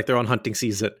does seem like they're on hunting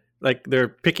season. Like they're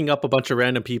picking up a bunch of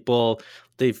random people.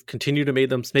 They've continued to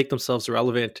make themselves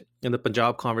relevant in the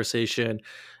Punjab conversation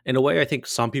in a way I think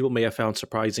some people may have found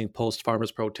surprising post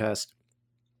farmers' protest.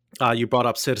 You brought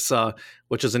up Sirsa,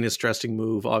 which is an interesting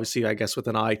move, obviously, I guess, with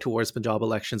an eye towards Punjab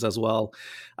elections as well.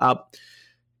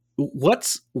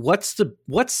 What's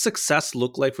success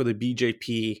look like for the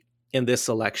BJP in this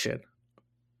election?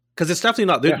 Because it's definitely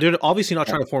not, they're obviously not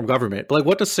trying to form government, but like,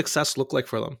 what does success look like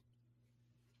for them?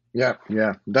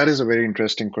 Yeah, that is a very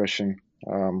interesting question,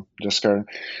 Jaskaran.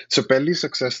 So, pehli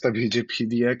success the BJP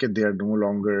di hai कि they are no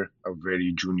longer a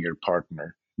very junior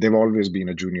partner. They've always been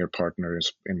a junior partner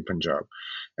in Punjab.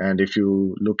 And if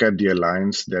you look at the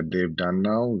alliance that they've done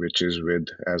now, which is with,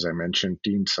 as I mentioned,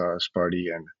 Teen Sa's party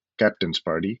and Captain's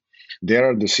party, they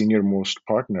are the senior most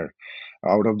partner.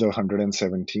 Out of the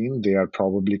 117, they are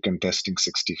probably contesting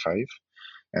 65.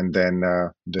 And then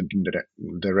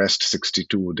the rest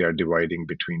 62 they are dividing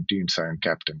between Teen Sa and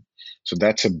Captain. So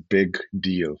that's a big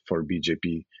deal for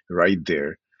BJP right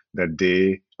there, that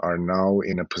they are now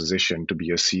in a position to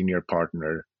be a senior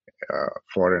partner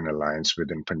for an alliance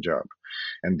within Punjab.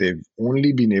 And they've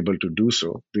only been able to do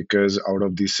so because out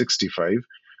of these 65,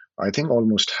 I think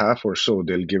almost half or so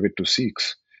they'll give it to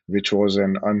Sikhs, which was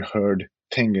an unheard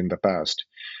thing in the past.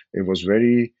 It was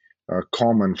very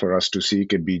common for us to see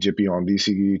that BJP on these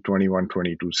 21,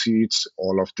 22 seats,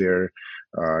 all of their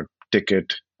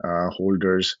ticket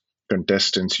holders,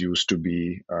 contestants used to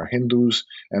be Hindus,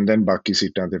 and then Baki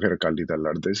seetan te phir Akali Dal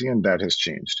ladde si, and that has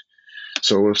changed.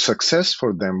 So success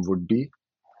for them would be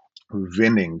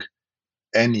winning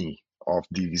any of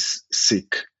these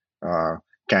Sikh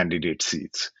candidate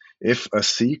seats. If a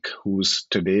Sikh who's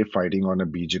today fighting on a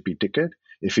BJP ticket,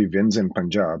 if he wins in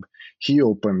Punjab, he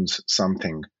opens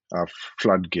something,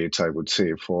 floodgates, I would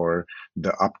say, for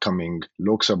the upcoming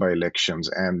Lok Sabha elections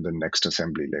and the next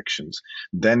assembly elections.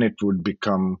 Then it would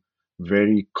become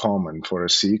very common for a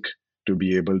Sikh to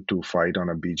be able to fight on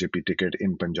a BJP ticket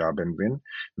in Punjab and win,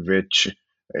 which,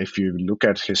 if you look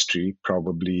at history,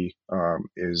 probably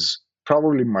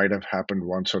might have happened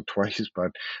once or twice,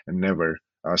 but never.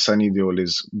 Sunny Deol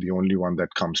is the only one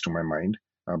that comes to my mind,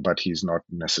 but he's not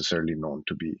necessarily known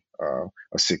to be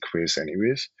a Sikh face,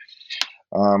 anyways.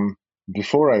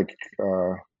 Before I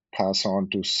pass on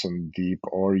to Sandeep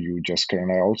or you,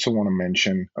 Jaskaran, I also want to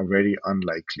mention a very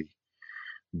unlikely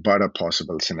but a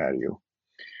possible scenario.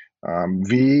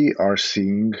 We are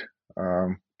seeing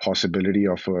possibility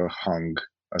of a hung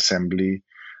assembly,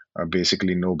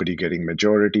 basically nobody getting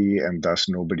majority, and thus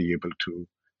nobody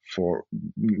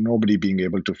being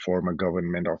able to form a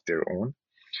government of their own.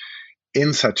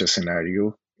 In such a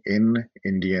scenario, in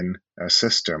Indian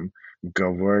system,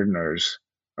 governors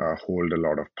hold a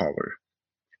lot of power.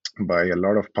 By a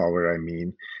lot of power, I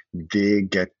mean they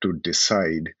get to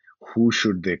decide who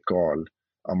should they call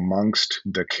amongst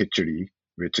the khichdi,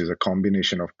 which is a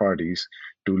combination of parties,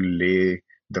 to lay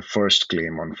the first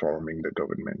claim on forming the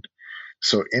government.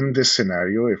 So in this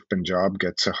scenario, if Punjab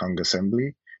gets a hung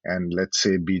assembly, and let's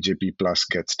say BJP plus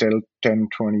gets 10,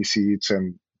 20 seats,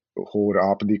 and ਹੋਰ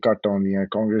ਆਪ ਦੀ ਘੱਟ ਆਉਂਦੀਆਂ,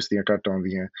 ਕਾਂਗਰਸ ਦੀਆਂ ਘੱਟ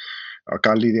ਆਉਂਦੀਆਂ,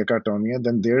 ਅਕਾਲੀ ਦੀਆਂ ਘੱਟ ਆਉਂਦੀਆਂ,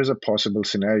 then there's a possible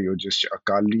scenario just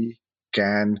Akali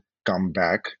can come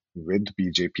back with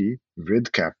BJP,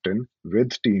 with Captain,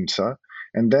 with Teen Sa,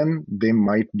 and then they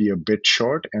might be a bit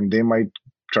short and they might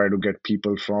try to get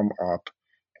people from AAP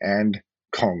and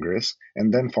Congress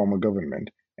and then form a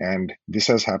government. And this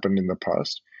has happened in the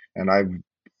past, and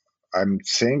I'm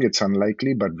saying it's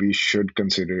unlikely, but we should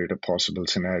consider it a possible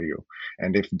scenario.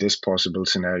 And if this possible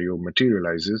scenario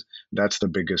materializes, that's the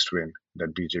biggest win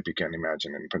that BJP can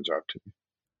imagine in Punjab today.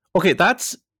 Okay,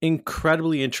 that's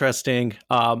incredibly interesting.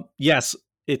 Yes,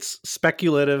 it's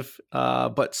speculative,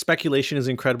 but speculation is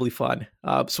incredibly fun.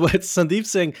 So what Sandeep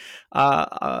saying,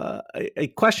 a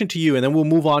question to you, and then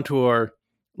we'll move on to our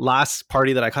last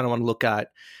party that I kind of want to look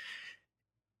at.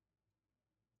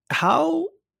 How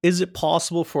is it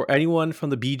possible for anyone from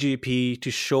the BJP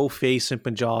to show face in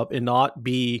Punjab and not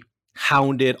be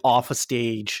hounded off a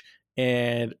stage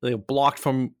and blocked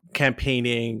from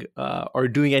campaigning or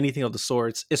doing anything of the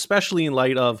sorts, especially in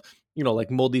light of, like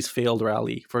Modi's failed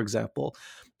rally, for example?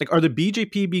 Like, are the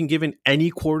BJP being given any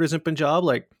quarters in Punjab?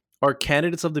 Like, are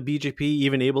candidates of the BJP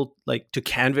even able to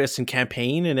canvass and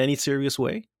campaign in any serious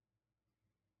way?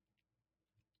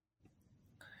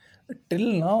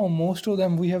 Till now, most of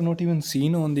them we have not even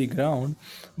seen on the ground.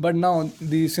 But now,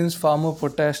 since farmer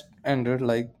protest ended,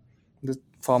 like the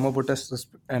farmer protest has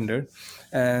ended,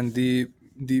 and the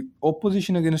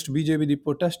opposition against BJP, the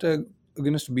protest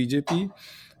against BJP,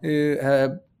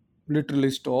 have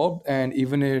literally stopped. And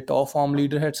even a top farm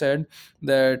leader had said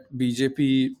that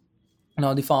BJP,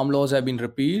 now the farm laws have been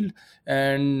repealed,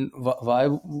 and why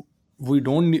we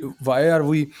don't why are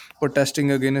we protesting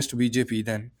against BJP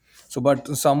then? So but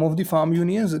some of the farm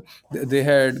unions, they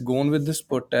had gone with this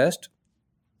protest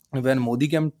when Modi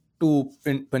came to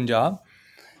Punjab.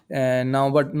 And now,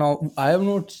 but now I'm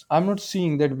not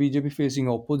seeing that BJP facing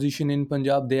opposition in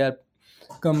Punjab. They are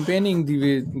campaigning the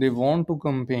way they want to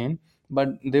campaign, but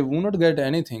they will not get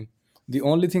anything. The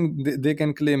only thing they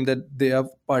can claim that they are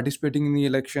participating in the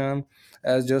election,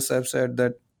 as just have said,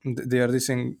 that they are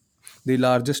the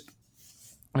largest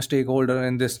stakeholder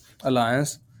in this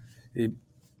alliance. Eh,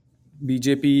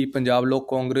 BJP, Punjab Lok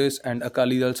Congress, and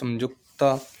Akali Dal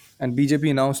Samyukta. And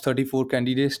BJP announced 34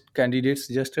 candidates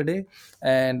yesterday,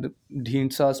 and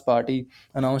Dhinsa's party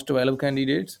announced 12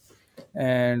 candidates.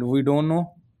 And we don't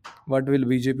know what will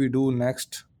BJP do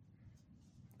next.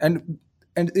 And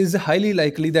it is highly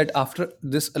likely that after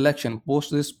this election,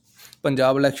 post this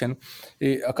Punjab election,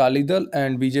 Akali Dal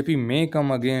and BJP may come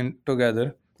again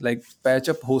together. Like patch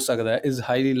up ਹੋ ਸਕਦਾ is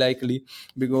highly likely,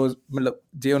 because ਮਤਲਬ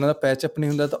ਜੇ ਉਹਨਾਂ ਦਾ patch up ਨਹੀਂ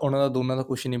ਹੁੰਦਾ ਤਾਂ ਉਹਨਾਂ ਦਾ ਦੋਨਾਂ ਦਾ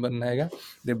ਕੁਝ ਨਹੀਂ ਬਣਨਾ ਹੈਗਾ.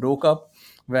 They broke up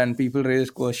when people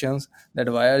raised questions that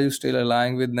why are you still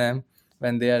allying with them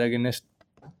when they are against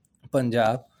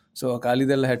Punjab. So Akali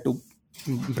Dal had to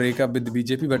break up with the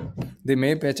BJP, but they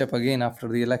may patch up again after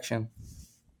the election.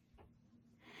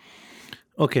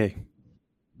 Okay.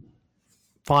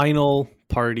 Final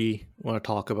party I want to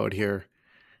talk about here,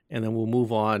 and then we'll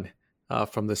move on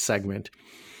from this segment.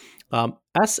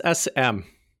 SSM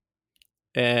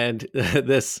and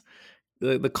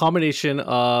the combination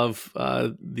of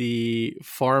the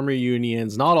farmer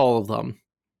unions, not all of them,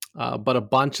 but a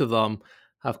bunch of them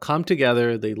have come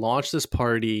together. They launched this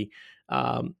party.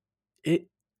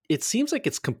 It seems like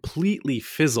it's completely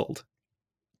fizzled.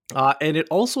 And it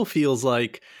also feels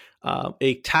like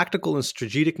a tactical and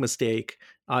strategic mistake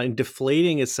in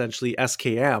deflating essentially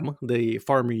SKM, the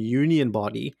farmer union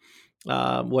body,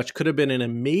 which could have been an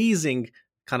amazing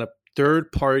kind of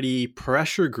third-party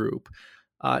pressure group.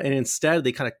 And instead,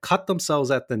 they kind of cut themselves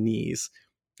at the knees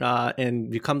and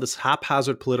become this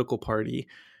haphazard political party.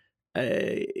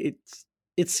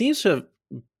 It seems to have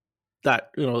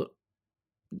that,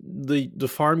 the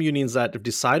farm unions that have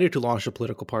decided to launch a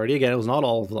political party, again, it was not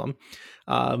all of them,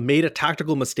 made a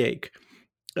tactical mistake.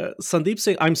 Sandeep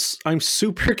Singh, I'm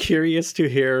super curious to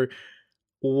hear,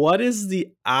 what is the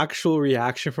actual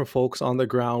reaction from folks on the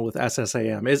ground with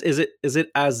SSAM? Is it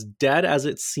as dead as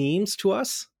it seems to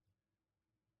us?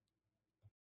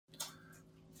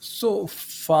 So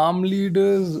farm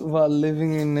leaders were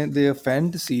living in their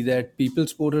fantasy that people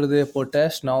supported their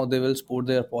protest, now they will support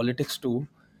their politics too.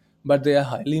 But they are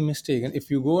highly mistaken.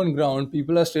 If you go on ground,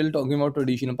 people are still talking about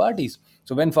traditional parties.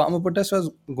 So when farmer protest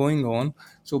was going on,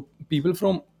 so people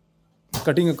from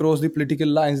cutting across the political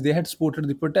lines, they had supported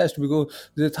the protest because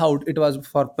they thought it was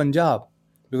for Punjab.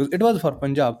 Because it was for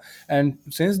Punjab. And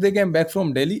since they came back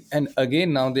from Delhi, and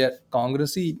again now they are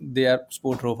Congressy, they are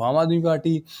supporter of Aam Aadmi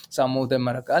Party, some of them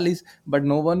are Akalis, but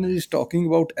no one is talking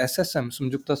about SSM,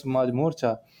 Samyukta Samaj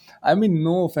Morcha. I mean,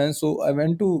 no offense. So I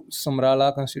went to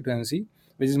Samrala constituency,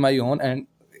 which is my own, and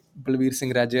Balbir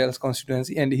Singh Rajal's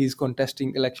constituency, and he's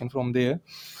contesting election from there.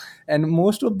 And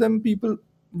most of them people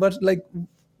were like,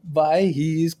 why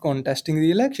he is contesting the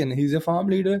election? He's a farm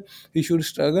leader. He should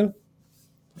struggle.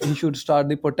 He should start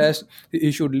the protest.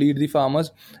 He should lead the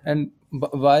farmers. And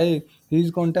why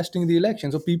he's contesting the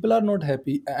election? So people are not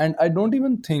happy, and I don't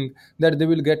even think that they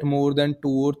will get more than 2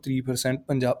 or 3%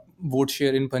 Punjab vote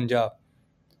share in Punjab,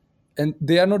 and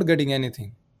they are not getting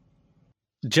anything.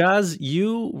 Jazz,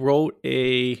 you wrote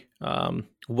a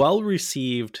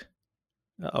well-received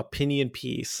opinion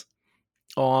piece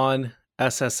on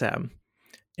SSM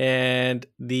and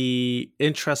the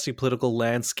interesting political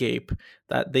landscape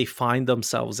that they find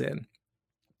themselves in.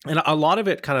 And a lot of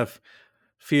it kind of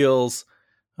feels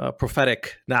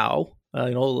prophetic now,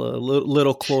 a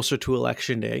little closer to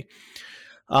election day.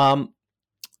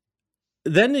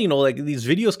 then, like these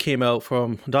videos came out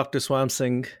from Dr. Swam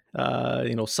Singh,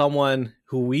 someone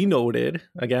who we noted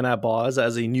again at Boz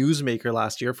as a newsmaker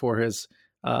last year for his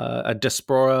a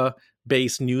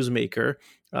diaspora-based newsmaker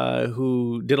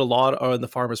who did a lot on the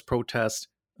farmers' protest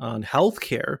on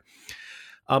healthcare.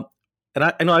 And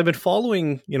I know I've been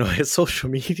following, his social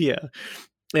media,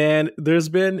 and there's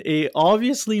been a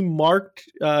obviously marked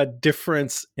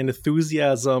difference in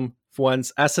enthusiasm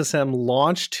once SSM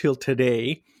launched till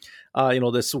today.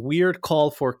 This weird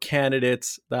call for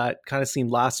candidates that kind of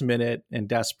seemed last minute and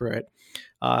desperate,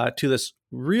 to this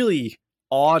really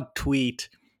odd tweet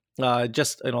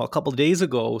just a couple of days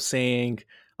ago saying,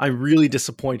 I'm really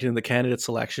disappointed in the candidate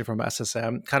selection from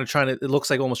SSM, kind of it looks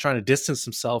like almost trying to distance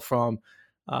himself from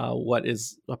what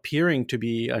is appearing to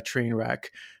be a train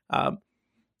wreck.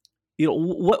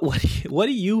 What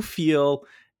do you feel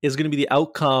is going to be the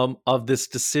outcome of this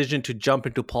decision to jump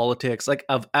into politics, like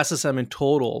of SSM in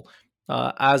total,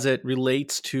 as it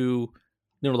relates to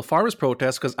the farmers'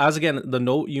 protest? Because as again, the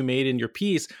note you made in your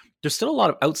piece, there's still a lot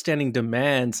of outstanding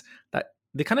demands that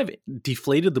they kind of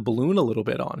deflated the balloon a little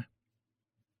bit on.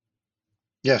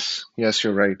 Yes,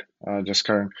 you're right,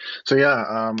 Jaskaran. So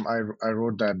yeah, I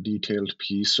wrote that detailed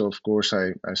piece. So of course,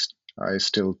 I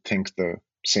still think the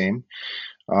same.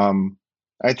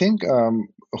 I think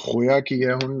Hoya ki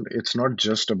hai hun, it's not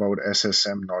just about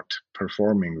SSM not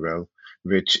performing well,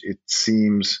 which it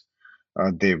seems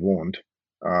they won't,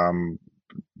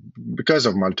 because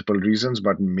of multiple reasons,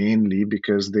 but mainly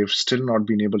because they've still not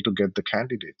been able to get the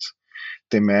candidates.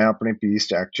 ਤੇ ਮੈਂ ਆਪਣੇ piece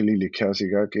 'ਚ actually ਲਿਖਿਆ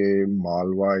ਸੀਗਾ ਕਿ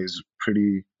Malwa is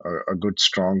pretty a good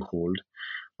stronghold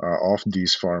of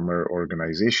these farmer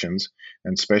organizations,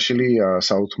 and especially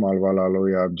South Malwa ਲਾ ਲਓ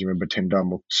ਜਾਂ ਜਿਵੇਂ ਬਠਿੰਡਾ,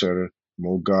 ਮੁਕਤਸਰ,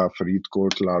 ਮੋਗਾ,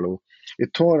 ਫਰੀਦਕੋਟ ਲਾ ਲਓ,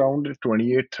 ਇੱਥੋਂ around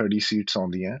 28-30 seats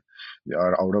ਆਉਂਦੀਆਂ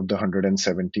are out of the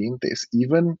 117. ਤੇ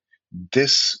even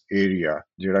this area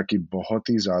ਜਿਹੜਾ ਕਿ ਬਹੁਤ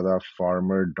ਹੀ ਜ਼ਿਆਦਾ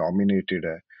farmer dominated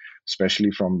ਹੈ,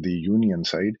 especially from the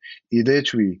union side, ਇਹਦੇ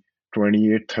 'ਚ ਵੀ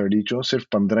 28-30 ਚੋਂ ਸਿਰਫ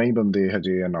 15 ਹੀ ਬੰਦੇ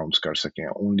ਹਜੇ ਅਨਾਉਂਸ ਕਰ ਸਕੇ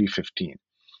ਆ, only 15.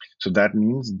 So that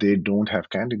means they don't have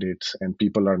candidates and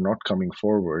people are not coming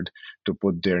forward to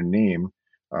put their name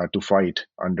to fight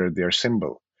under their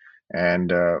symbol.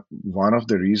 And one of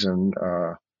the reason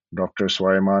Dr.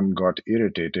 Swayman got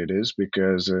irritated is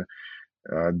because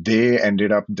they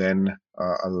ended up then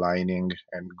aligning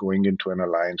and going into an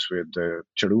alliance with the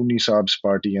Charuni Saab's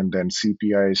party and then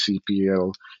CPI, CPL,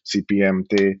 CPM.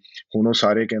 ਤੇ ਹੁਣ ਉਹ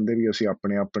ਸਾਰੇ ਕਹਿੰਦੇ ਵੀ ਅਸੀਂ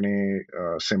ਆਪਣੇ ਆਪਣੇ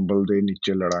symbol ਦੇ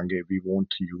ਨੀਚੇ ਲੜਾਂਗੇ, we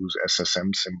won't use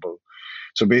SSM symbol.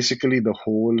 So basically the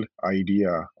whole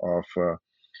idea of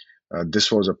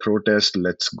this was a protest,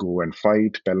 let's go and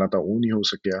fight, ਪਹਿਲਾਂ ਤਾਂ ਉਹ ਨਹੀਂ ਹੋ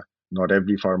ਸਕਿਆ, not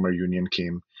every farmer union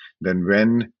came. Then when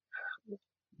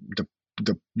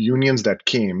the unions that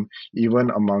came, even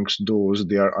amongst those,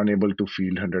 they are unable to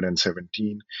field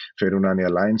 117. ਫਿਰ ਉਹਨਾਂ ਨੇ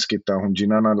alliance ਕੀਤਾ. ਹੁਣ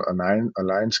ਜਿਨ੍ਹਾਂ ਨਾਲ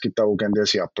alliance ਕੀਤਾ ਉਹ ਕਹਿੰਦੇ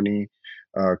ਅਸੀਂ ਆਪਣੀ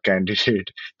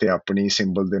candidate ਤੇ ਆਪਣੀ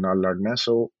symbol ਦੇ ਨਾਲ ਲੜਨਾ.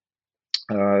 So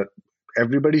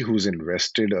everybody who's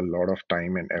invested a lot of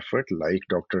time and effort,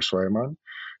 like Dr. Swayman,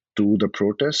 to the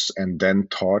protests and then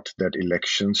thought that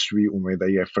elections we umedai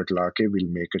effort lake will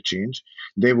make a change,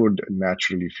 they would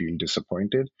naturally feel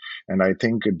disappointed. And I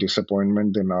think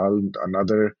disappointment then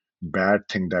another bad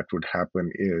thing that would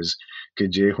happen is ke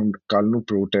je hun kal nu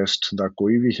protest da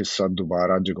koi vi hissa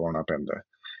dobara jagauna penda,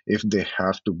 if they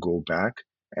have to go back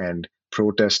and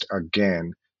protest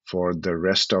again for the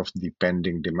rest of the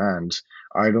pending demands,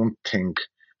 I don't think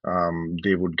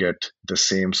they would get the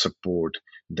same support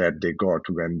that they got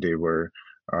when they were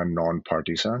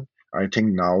non-partisan. I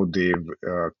think now they've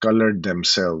colored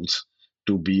themselves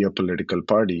to be a political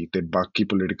party. The baki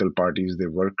political parties, the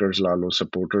workers lalo,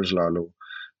 supporters lalo,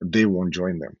 they won't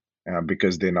join them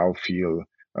because they now feel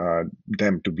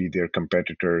them to be their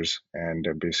competitors and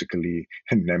basically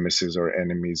nemesis or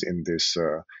enemies in this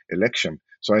election.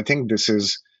 So I think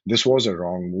this was a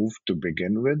wrong move to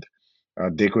begin with.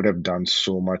 They could have done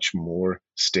so much more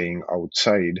staying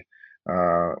outside.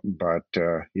 But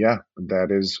yeah,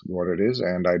 that is what it is.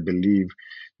 And I believe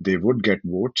they would get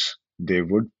votes. They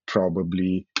would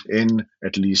probably, in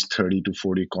at least 30 to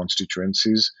 40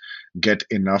 constituencies, get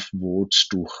enough votes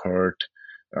to hurt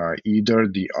either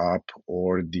the AAP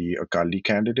or the Akali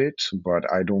candidates.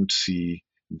 But I don't see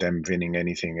them winning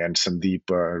anything. And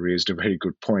Sandeep raised a very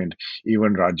good point.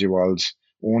 Even Rajewal's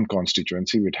own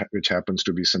constituency, which happens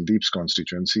to be Sandeep's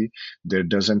constituency, there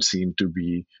doesn't seem to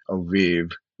be a wave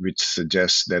which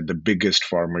suggests that the biggest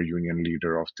farmer union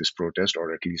leader of this protest,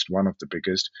 or at least one of the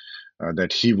biggest,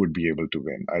 that he would be able to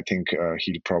win. I think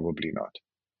he'll probably not.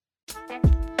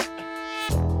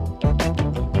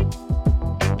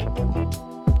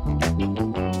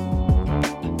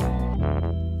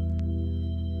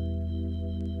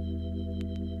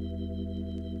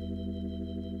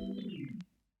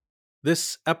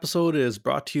 This episode is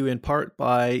brought to you in part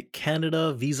by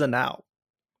Canada Visa Now.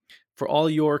 For all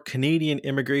your Canadian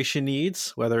immigration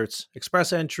needs, whether it's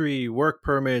express entry, work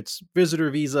permits,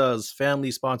 visitor visas, family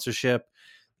sponsorship,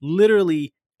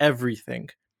 literally everything,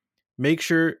 make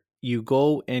sure you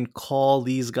go and call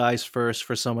these guys first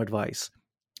for some advice.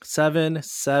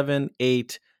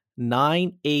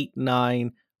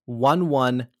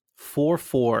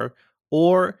 778-989-1144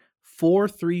 or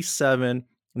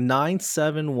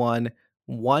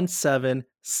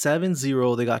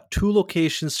 437-971-1770. They got two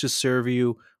locations to serve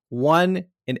you, one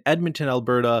in Edmonton,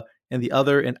 Alberta, and the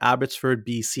other in Abbotsford,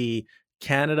 BC.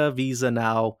 Canada Visa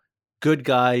Now. Good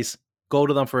guys. Go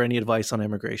to them for any advice on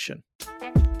immigration.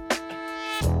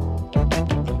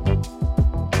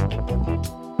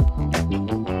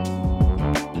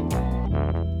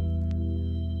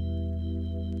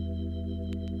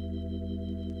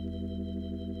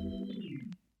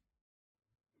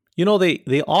 You know,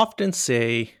 they often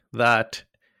say that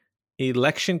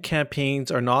election campaigns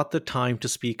are not the time to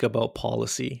speak about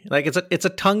policy. Like it's a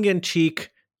tongue in cheek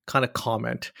kind of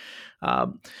comment,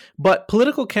 but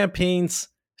political campaigns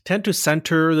tend to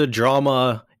center the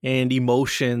drama and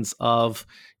emotions of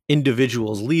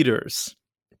individuals, leaders,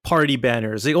 party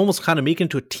banners. They almost kind of make it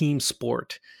into a team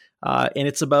sport. And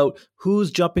it's about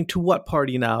who's jumping to what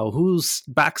party now, who's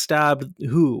backstabbed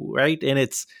who, right? And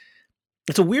it's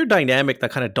a weird dynamic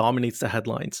that kind of dominates the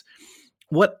headlines.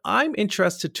 What I'm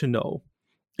interested to know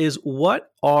is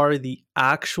what are the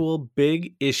actual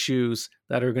big issues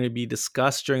that are going to be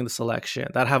discussed during this election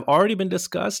that have already been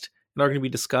discussed and are going to be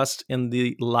discussed in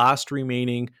the last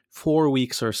remaining 4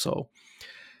 weeks or so.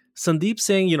 Sandeep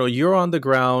Singh, you're on the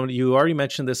ground. You already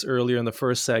mentioned this earlier in the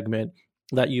first segment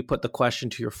that you put the question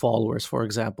to your followers, for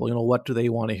example, what do they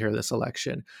want to hear this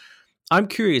election? I'm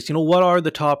curious, what are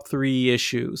the top 3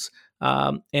 issues?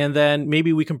 And then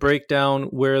maybe we can break down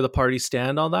where the parties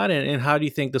stand on that and how do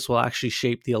you think this will actually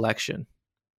shape the election?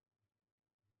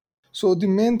 So the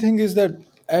main thing is that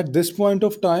at this point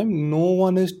of time, no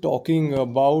one is talking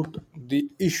about the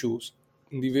issues.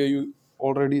 The way you have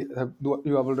already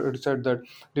said that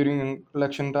during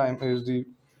election time is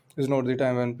not the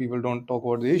time when people don't talk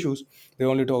about the issues. They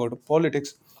only talk about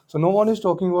politics. So no one is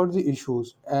talking about the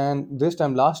issues. And this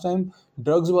time, last time,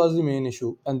 drugs was the main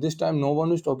issue, and this time no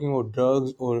one is talking about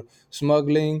drugs or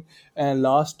smuggling. And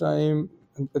last time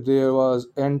there was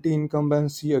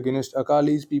anti-incumbency against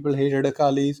Akalis. People hated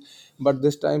Akalis, but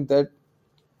this time that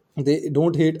they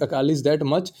don't hate Akalis that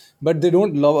much, but they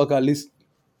don't love Akalis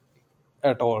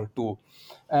at all too.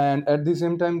 And at the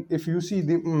same time, if you see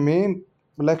the main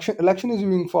election is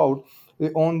being fought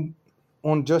on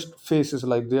just faces,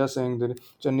 like they are saying that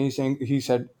Chennai saying he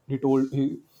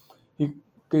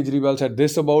Kejriwal said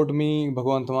this about me.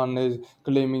 Bhagwant Mann is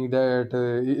claiming that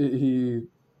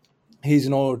he's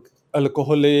not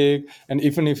alcoholic, and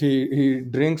even if he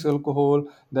drinks alcohol,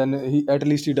 then he at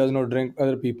least he does not drink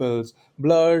other people's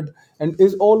blood, and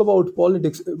is all about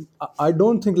politics. I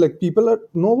don't think like people are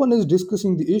no one is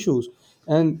discussing the issues.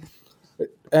 And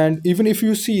and even if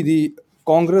you see the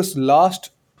Congress last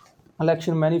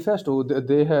election manifesto,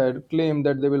 they had claimed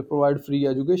that they will provide free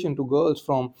education to girls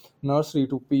from nursery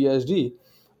to PhD.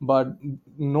 But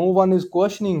no one is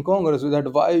questioning Congress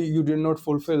that why you did not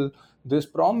fulfill this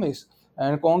promise.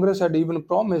 And Congress had even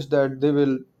promised that they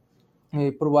will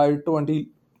provide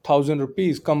 20,000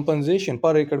 rupees compensation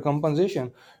per acre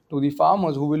compensation to the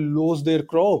farmers who will lose their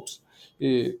crops.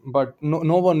 But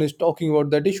no one is talking about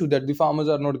that issue, that the farmers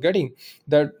are not getting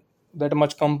that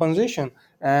much compensation.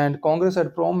 And Congress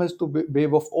had promised to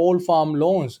waive off all farm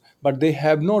loans, but they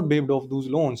have not waived off those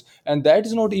loans, and that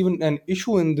is not even an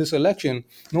issue in this election.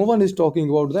 No one is talking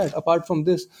about that. Apart from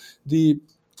this, the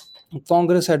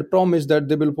Congress had promised that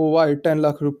they will provide 10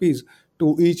 lakh rupees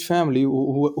to each family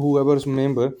whoever's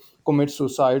member commits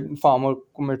suicide, farmer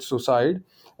commits suicide,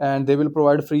 and they will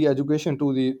provide free education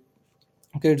to the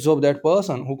kids of that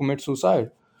person who commits suicide,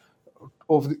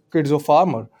 of the kids of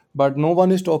farmer. But no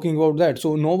one is talking about that.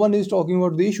 So no one is talking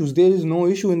about the issues. There is no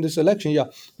issue in this election. Yeah,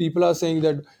 people are saying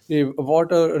that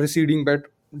water receding, but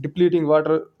depleting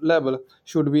water level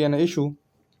should be an issue.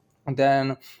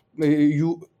 Then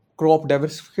you crop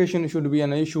diversification should be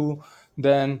an issue.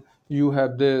 Then you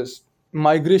have this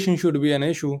migration should be an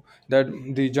issue, that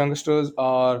the youngsters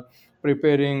are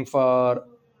preparing for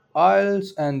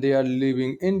IELTS and they are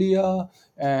leaving India,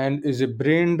 and is a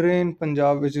brain drain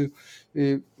Punjab which is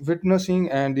witnessing.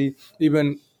 And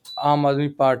even Aam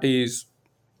Aadmi Party's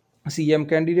CM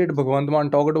candidate Bhagwant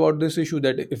Mann talked about this issue,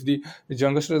 that if the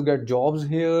youngsters get jobs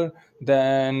here,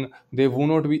 then they will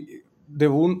not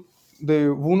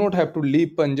have to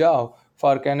leave Punjab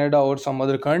for Canada or some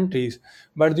other countries.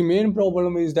 But the main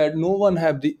problem is that no one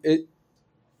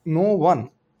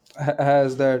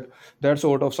has that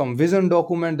sort of some vision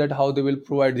document that how they will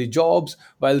provide the jobs,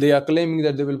 while they are claiming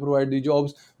that they will provide the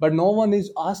jobs. But no one is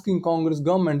asking Congress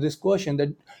government this question,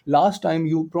 that last time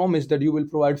you promised that you will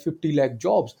provide 50 lakh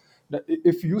jobs.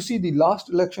 If you see the last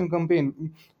election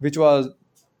campaign, which was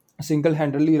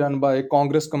single-handedly run by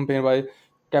Congress campaign by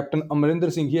Captain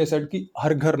Amarinder Singh, he has said कि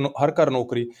हर घर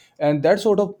नौकरी, and that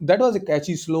was a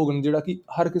catchy slogan ਜਿਹੜਾ कि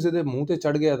हर ਕਿਸੇ ਦੇ ਮੂੰਹ ਤੇ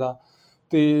ਚੜ ਗਿਆ था।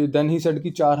 ਤੇ ਦੈਨ ਹੀ ਸੈਡ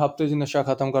ਕਿ 4 ਹਫ਼ਤੇ 'ਚ ਨਸ਼ਾ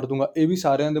ਖਤਮ ਕਰ ਦੂੰਗਾ, ਇਹ ਵੀ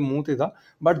ਸਾਰਿਆਂ ਦੇ ਮੂੰਹ ਤੇ था।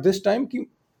 ਬਟ ਦਿਸ ਟਾਈਮ ਕਿ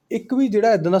ਇੱਕ ਵੀ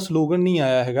ਜਿਹੜਾ ਇਦਾਂ ਦਾ ਸਲੋਗਨ ਨਹੀਂ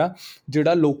ਆਇਆ ਹੈਗਾ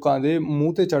ਜਿਹੜਾ ਲੋਕਾਂ ਦੇ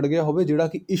ਮੂੰਹ ਤੇ ਚੜ ਗਿਆ ਹੋਵੇ, ਜਿਹੜਾ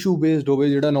ਕਿ ਇਸ਼ੂ ਬੇਸਡ ਹੋਵੇ,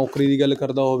 ਜਿਹੜਾ ਨੌਕਰੀ ਦੀ ਗੱਲ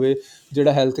ਕਰਦਾ ਹੋਵੇ,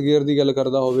 ਜਿਹੜਾ ਹੈਲਥ ਕੇਅਰ ਦੀ ਗੱਲ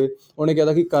ਕਰਦਾ ਹੋਵੇ। ਉਹਨੇ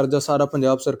ਕਿਹਾ ਕਿ ਕਰਜ਼ਾ ਸਾਰਾ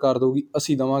ਪੰਜਾਬ ਸਰਕਾਰ ਦਊਗੀ,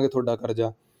 ਅਸੀਂ ਦੇਵਾਂਗੇ ਤੁਹਾਡਾ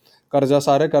ਕਰਜ਼ਾ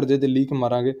ਸਾਰੇ ਕਰਜ਼ੇ ਤੇ ਲੀਕ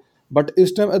ਮਾਰਾਂਗੇ। ਬਟ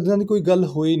ਇਸ ਟਾਈਮ ਇੱਦਾਂ ਦੀ ਕੋਈ ਗੱਲ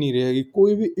ਹੋ ਹੀ ਨਹੀਂ ਰਹੀ ਹੈਗੀ,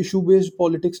 ਕੋਈ ਵੀ ਇਸ਼ੂ ਬੇਸਡ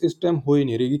ਪੋਲੀਟਿਕਸ ਇਸ ਟਾਈਮ ਹੋ ਹੀ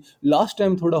ਨਹੀਂ ਰਹੀ। ਲਾਸਟ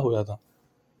ਟਾਈਮ ਥੋੜਾ ਹੋਇਆ था।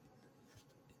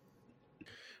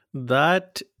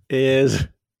 That is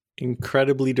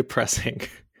incredibly depressing.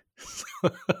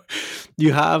 You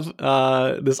have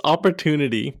this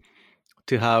opportunity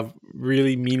to have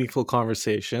really meaningful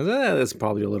conversations. That's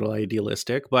probably a little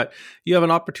idealistic, but you have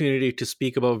an opportunity to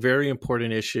speak about very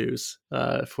important issues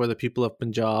for the people of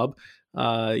Punjab.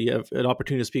 You have an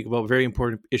opportunity to speak about very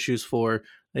important issues for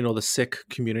the Sikh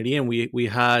community, and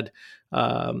we had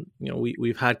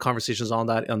we've had conversations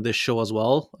on that on this show as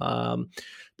well.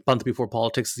 Month Before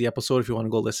Politics is the episode if you want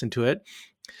to go listen to it.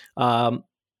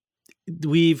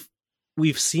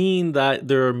 We've seen that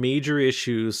there are major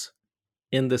issues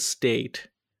in the state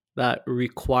that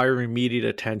require immediate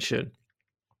attention.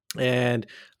 And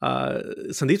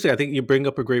Sandeep, I think you bring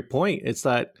up a great point. It's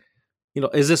that,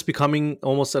 is this becoming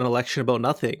almost an election about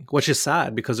nothing, which is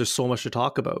sad because there's so much to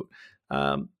talk about.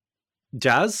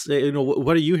 Jazz,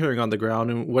 what are you hearing on the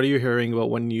ground, and what are you hearing about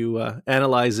when you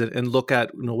analyze it and look at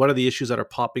what are the issues that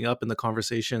are popping up in the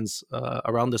conversations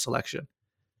around this election?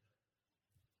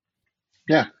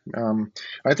 Yeah,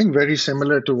 I think very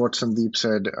similar to what Sandeep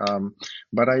said,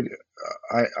 but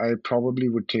I probably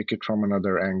would take it from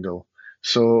another angle.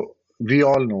 So we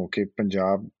all know that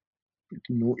Punjab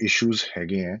no issues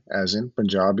hege hain, as in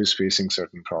Punjab is facing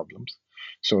certain problems.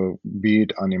 So be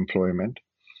it unemployment,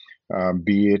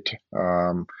 be it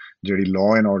ਜਿਹੜੀ law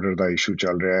and order the issue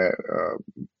ਚੱਲ ਰਿਹਾ ਹੈ,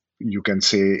 you can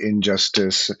say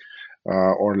injustice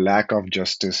or lack of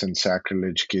justice in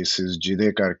sacrilege cases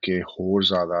ਜਿਹਦੇ ਕਰਕੇ ਹੋਰ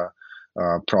ਜ਼ਿਆਦਾ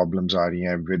problems aa rahi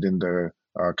hain within the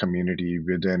community,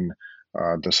 within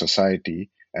the society,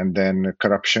 and then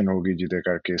corruption ho gayi jide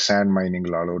karke sand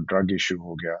mining la lo, drug issue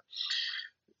ho gaya.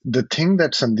 The thing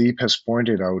that Sandeep has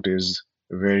pointed out is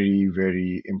very,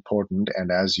 very important,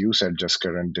 and as you said,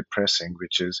 Jaskaran, depressing,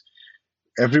 which is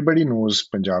everybody knows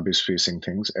Punjab is facing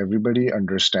things. Everybody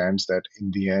understands that in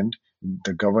the end,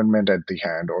 the government at the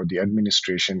hand or the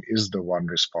administration is the one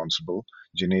responsible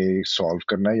jinhe solve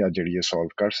karna ya jehdi ye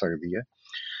solve kar sakdi hai.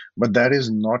 But that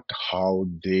is not how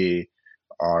they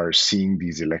are seeing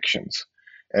these elections.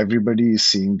 Everybody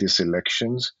is seeing these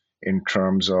elections in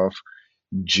terms of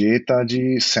ਜੇ ਤਾਂ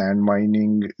ਜੀ send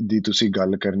mining ਦੀ ਤੁਸੀਂ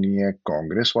ਗੱਲ ਕਰਨੀ ਹੈ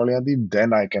ਕਾਂਗਰਸ ਵਾਲਿਆਂ ਦੀ,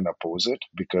 then I can oppose it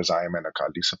because I am an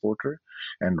Akali supporter,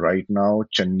 and right now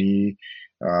Channi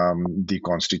the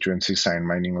constituency sand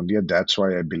mining ਹੁੰਦੀ ਹੈ, that's why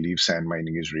I believe sand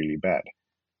mining is really bad.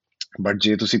 But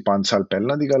ਜੇ ਤੁਸੀਂ 5 ਸਾਲ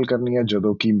ਪਹਿਲਾਂ ਦੀ ਗੱਲ ਕਰਨੀ ਹੈ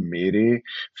ਜਦੋਂ ਕਿ ਮੇਰੇ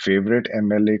ਫੇਵਰਿਟ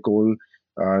ਐਮਐਲਏ ਕੋਲ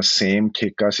ਸੇਮ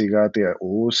ਠੇਕਾ ਸੀਗਾ ਤੇ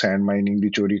ਉਹ ਸੈਂਡ ਮਾਈਨਿੰਗ ਦੀ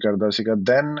ਚੋਰੀ ਕਰਦਾ ਸੀਗਾ,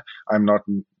 then I'm not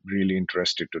really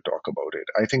interested to talk about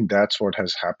it. I think that's what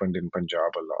has happened in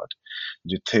Punjab a lot.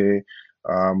 Jithe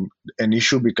an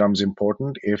issue becomes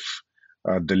important if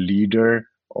the leader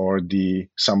or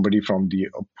somebody from the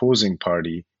opposing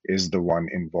party is the one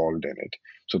involved in it.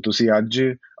 So ਤੁਸੀਂ ਅੱਜ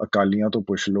ਅਕਾਲੀਆਂ ਤੋਂ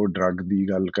ਪੁੱਛ ਲਓ drug ਦੀ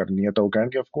ਗੱਲ ਕਰਨੀ ਹੈ ਤਾਂ ਉਹ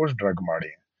ਕਹਿਣਗੇ ਆਫ ਕੋਰਸ ਡਰੱਗ ਮਾੜੇ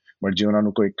ਹੈ, ਬਟ ਜੇ ਉਹਨਾਂ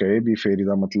ਨੂੰ ਕੋਈ ਕਹੇ ਵੀ ਫੇਰ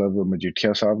ਇਹਦਾ ਮਤਲਬ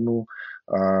ਮਜੀਠੀਆ ਸਾਹਿਬ ਨੂੰ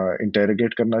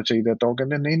ਇੰਟੈਰੋਗੇਟ ਕਰਨਾ ਚਾਹੀਦਾ ਤਾਂ ਉਹ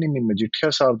ਕਹਿੰਦੇ ਨਹੀਂ ਨਹੀਂ ਨਹੀਂ ਮਜੀਠੀਆ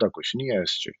ਸਾਹਿਬ ਦਾ ਕੁਛ ਨਹੀਂ ਹੈ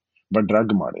ਇਸ 'ਚ, ਬਟ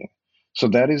ਡਰੱਗ ਮਾੜੇ। So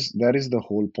that is the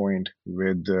whole point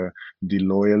with the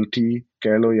loyalty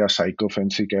ਕਹਿ ਲਓ ਜਾਂ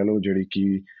ਸਾਈਕੋਫੈਂਸੀ ਕਹਿ ਲਓ ਜਿਹੜੀ ਕਿ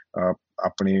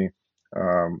ਆਪਣੇ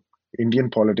ਇੰਡੀਅਨ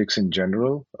ਪੋਲਿਟਿਕਸ ਇਨ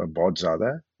ਜਨਰਲ ਬਹੁਤ ਜ਼ਿਆਦਾ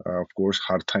ਹੈ। ਆਫ ਕੋਰਸ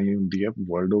ਹਰ ਥਾਂ ਹੀ ਹੁੰਦੀ ਹੈ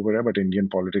ਵਰਲਡ ਓਵਰ ਹੈ, but Indian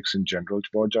politics in general 'ਚ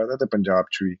ਬਹੁਤ ਜ਼ਿਆਦਾ ਤੇ ਪੰਜਾਬ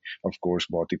 'ਚ ਵੀ ਆਫ ਕੋਰਸ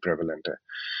ਬਹੁਤ ਹੀ ਪ੍ਰੈਵਲੈਂਟ ਹੈ।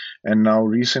 And now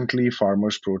recently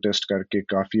farmers protest karke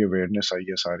kafi awareness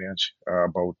aayi hai sareyan ch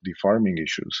about the farming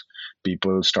issues.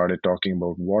 People started talking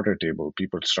about water table,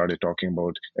 people started talking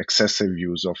about excessive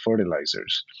use of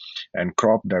fertilizers and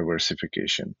crop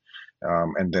diversification,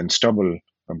 and then stubble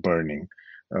burning.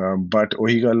 But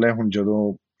ohi gall hai hun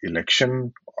jadon election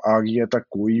ਆ ਗਈ ਹੈ ਤਾਂ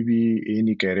ਕੋਈ ਵੀ ਇਹ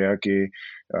ਨਹੀਂ ਕਹਿ ਰਿਹਾ ਕਿ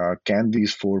can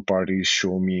these four parties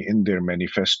show me in their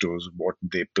manifestos what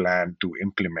they plan to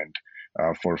implement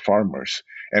for farmers.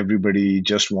 Everybody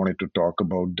just wanted to talk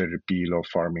about the repeal of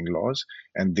farming laws,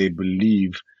 and they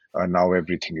believe now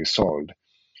everything is solved,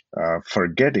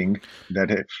 forgetting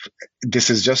that if this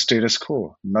is just status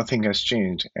quo, nothing has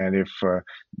changed, and if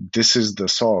this is the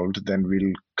solved, then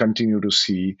we'll continue to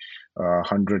see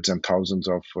hundreds and thousands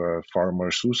of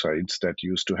farmer suicides that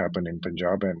used to happen in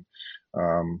Punjab, and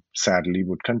sadly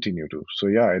would continue to. So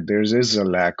yeah, there is a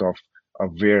lack of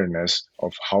awareness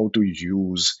of how to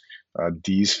use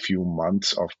these few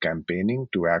months of campaigning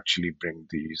to actually bring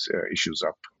these issues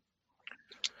up.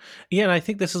 Yeah, and I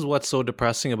think this is what's so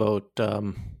depressing about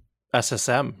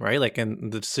SSM, right? Like,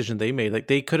 and the decision they made, like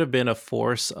they could have been a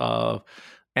force of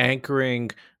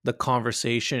anchoring the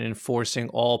conversation and forcing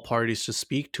all parties to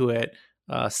speak to it,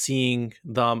 seeing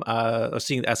them,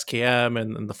 seeing the SKM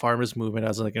and the farmers movement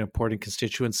as like an important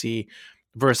constituency,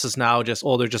 versus now just,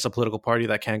 oh, they're just a political party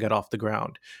that can't get off the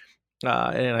ground.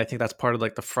 And I think that's part of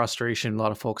like the frustration a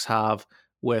lot of folks have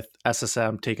with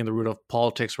SSM taking the route of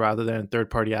politics rather than third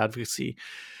party advocacy.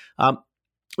 Um,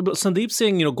 but Sandeep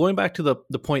Singh, going back to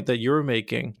the point that you were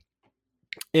making,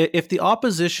 if the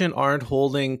opposition aren't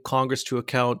holding Congress to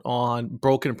account on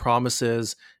broken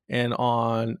promises and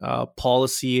on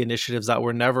policy initiatives that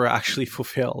were never actually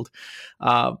fulfilled,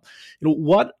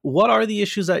 what are the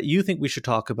issues that you think we should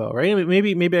talk about? Right?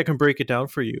 Maybe I can break it down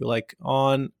for you. Like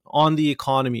on the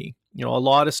economy, a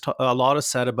lot is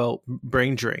said about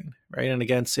brain drain, right? And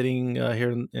again, sitting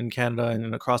here in Canada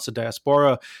and across the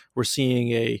diaspora, we're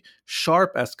seeing a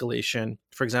sharp escalation.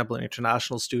 For example, in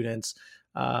international students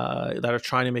that are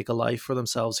trying to make a life for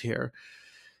themselves here.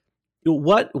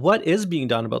 What is being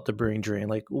done about the brain drain?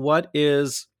 Like, what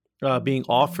is being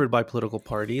offered by political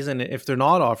parties, and if they're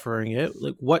not offering it,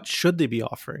 like, what should they be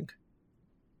offering?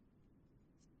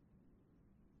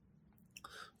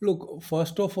 Look,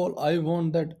 first of all, I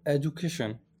want that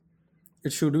education,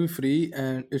 it should be free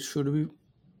and it should be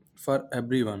for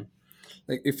everyone.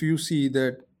 Like if you see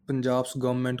that Punjab's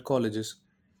government colleges,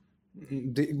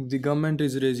 the government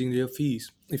is raising their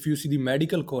fees. If you see the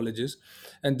medical colleges,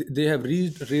 and they have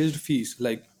raised fees,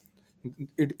 like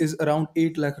it is around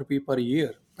 8 lakh rupee per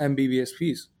year MBBS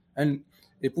fees, and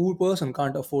a poor person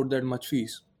can't afford that much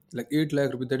fees. Like 8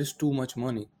 lakh rupee, that is too much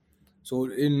money. So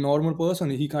in normal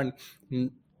person, he can't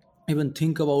even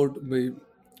think about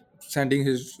sending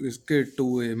his kid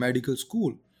to a medical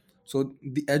school. So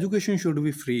the education should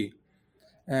be free.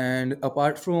 And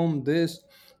apart from this,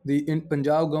 the in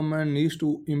Punjab government needs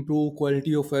to improve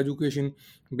quality of education,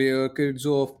 where kids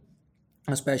of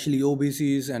especially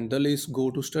OBCs and Dalits go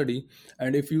to study.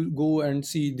 And if you go and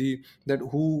see that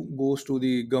who goes to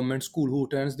the government school, who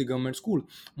attends the government school,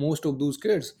 most of those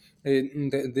kids,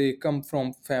 they come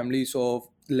from families of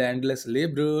landless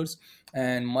laborers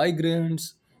and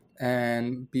migrants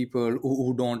and people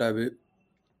who don't have a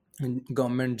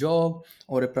government job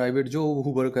or a private job,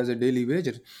 who work as a daily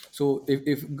wager. So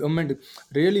if government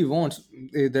really wants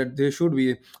that there should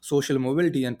be social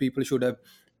mobility and people should have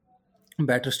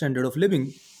better standard of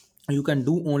living, you can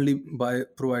do only by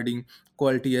providing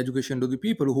quality education to the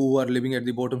people who are living at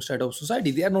the bottom strata of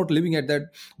society. They are not living at that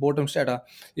bottom strata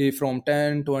from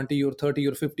 10, 20, or 30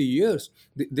 or 50 years.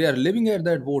 They are living at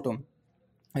that bottom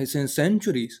since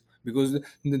centuries, because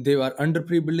they are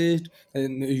underprivileged,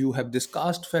 and you have this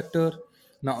caste factor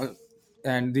now.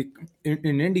 And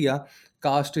in India,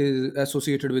 caste is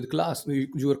associated with class.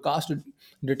 Your caste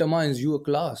determines your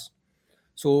class,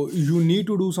 so you need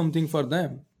to do something for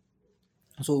them.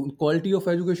 So quality of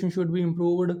education should be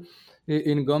improved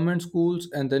in government schools,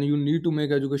 and then you need to make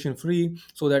education free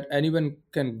so that anyone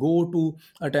can go to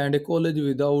attend a college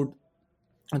without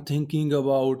thinking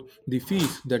about the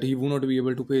fees, that he will not be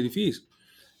able to pay the fees.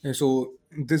 And so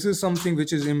this is something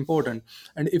which is important.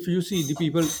 And if you see the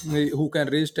people who can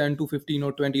raise 10 to 15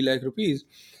 or 20 lakh rupees,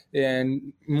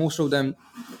 and most of them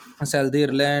sell their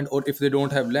land, or if they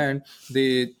don't have land,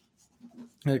 they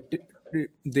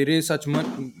raise such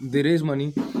money, they raise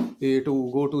money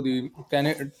to go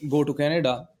to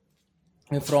Canada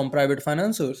from private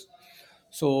financiers.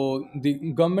 So the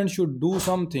government should do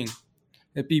something.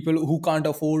 People who can't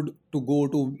afford to go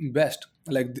to West,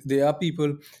 like there are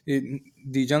people, the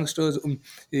youngsters,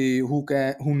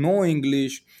 who know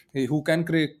English, who can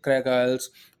crack IELTS,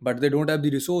 but they don't have the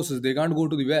resources. They can't go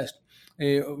to the West.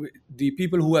 The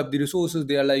people who have the resources,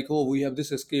 they are like, oh, we have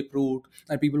this escape route,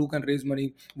 and people who can raise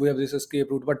money, we have this escape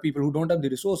route. But people who don't have the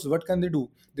resources, what can they do?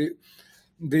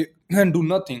 They can do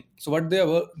nothing. So what they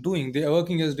are doing, they are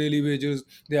working as daily wages.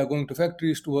 They are going to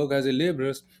factories to work as a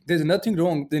laborers. There's nothing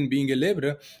wrong in being a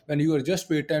laborer when you are just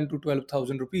paid 10 to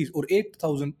 12,000 rupees or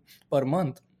 8,000 per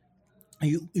month.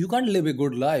 You can't live a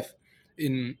good life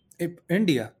in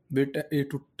India with 8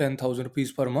 to 10,000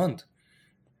 rupees per month.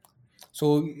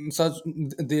 So such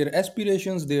their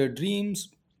aspirations, their dreams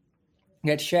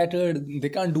get shattered. They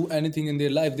can't do anything in their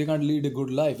life. They can't lead a good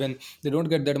life, and they don't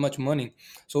get that much money.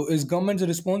 So it's government's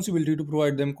responsibility to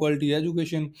provide them quality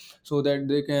education so that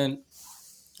they can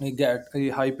get a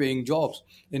high paying jobs.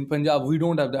 In Punjab we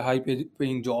don't have the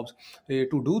paying jobs.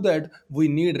 To do that we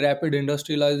need rapid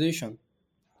industrialization,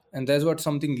 and that's what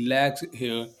something lacks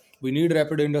here. We need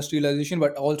rapid industrialization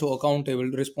but also accountable,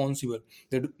 responsible.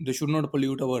 They should not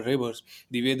pollute our rivers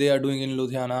the way they are doing in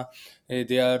Ludhiana.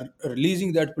 They are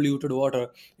releasing that polluted water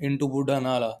into Buddha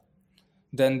Nala.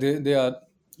 Then they are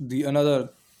the another,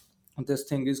 this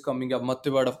thing is coming up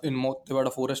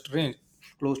Mattewada forest range,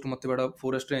 close to Mattewada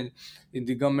forest range.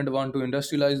 The government want to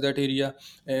industrialize that area,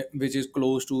 which is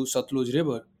close to Satluj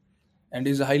river, and it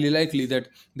is highly likely that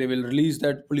they will release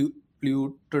that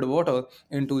polluted water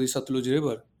into the Satluj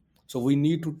river. So we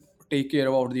need to take care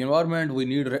about the environment. We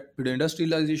need rapid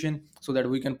industrialization so that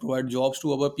we can provide jobs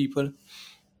to our people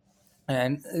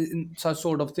and such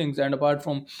sort of things. And apart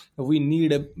from, we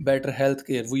need a better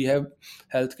healthcare. We have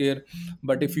healthcare,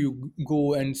 but if you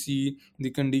go and see the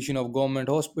condition of government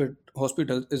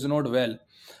hospitals is not well.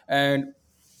 And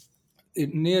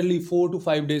nearly 4 to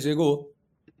 5 days ago,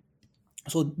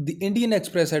 so the Indian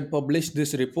Express had published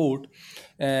this report,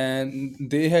 and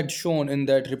they had shown in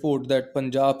that report that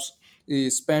Punjab's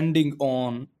spending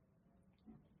on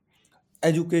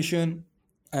education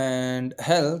and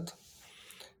health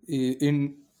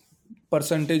in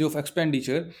percentage of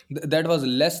expenditure, that was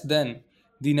less than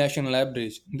the national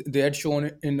average. They had shown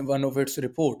it in one of its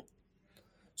report.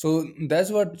 So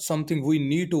that's what something we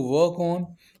need to work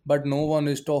on, but no one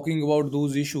is talking about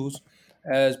those issues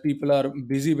as people are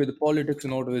busy with politics,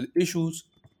 not with issues.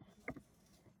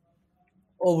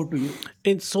 Over to you.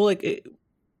 And so, like,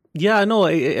 yeah, no,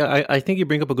 I think you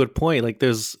bring up a good point. Like,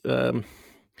 there's a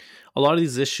lot of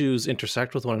these issues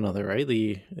intersect with one another, right?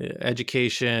 The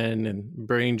education and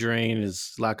brain drain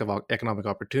is lack of economic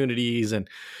opportunities, and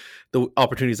the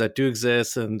opportunities that do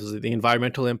exist, and the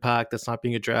environmental impact that's not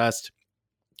being addressed.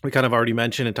 We kind of already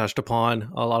mentioned and touched upon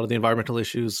a lot of the environmental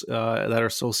issues that are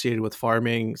associated with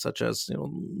farming, such as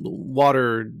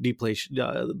water depletion,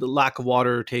 the lack of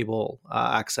water table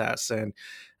access, and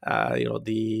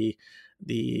the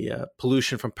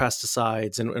pollution from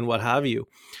pesticides and what have you.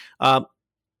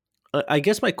 I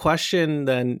guess my question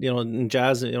then,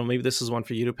 Jazz, maybe this is one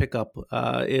for you to pick up,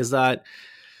 is that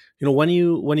when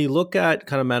you look at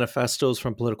kind of manifestos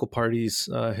from political parties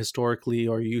historically,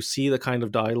 or you see the kind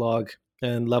of dialogue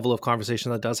and level of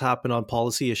conversation that does happen on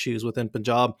policy issues within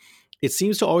Punjab, it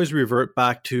seems to always revert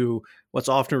back to what's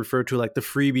often referred to like the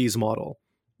freebies model,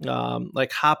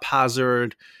 like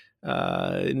haphazard,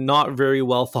 not very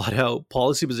well thought out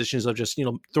policy positions of just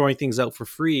throwing things out for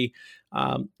free,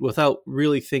 without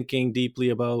really thinking deeply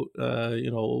about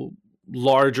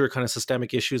larger kind of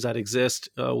systemic issues that exist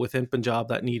within Punjab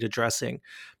that need addressing.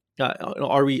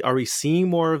 Are we seeing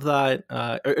more of that?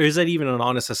 Or is that even an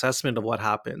honest assessment of what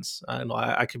happens?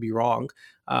 I could be wrong,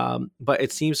 but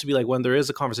it seems to be like when there is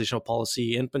a conversation of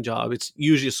policy in Punjab, it's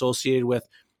usually associated with,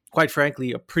 quite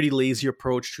frankly, a pretty lazy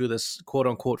approach to this quote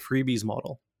unquote freebies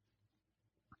model.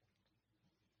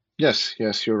 Yes,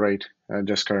 yes, you're right,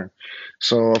 Jaskaran.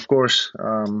 So, of course,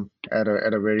 at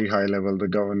a very high level, the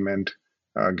government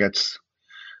gets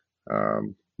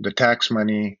the tax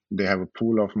money. They have a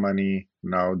pool of money.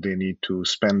 Now they need to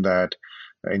spend that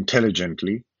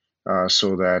intelligently,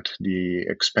 so that the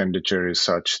expenditure is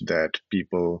such that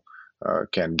people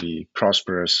can be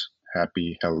prosperous,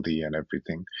 happy, healthy, and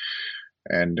everything.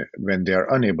 And when they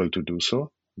are unable to do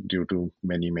so, due to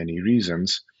many, many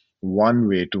reasons, one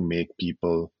way to make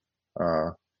people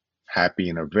happy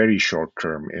in a very short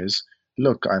term is,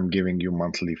 look, I'm giving you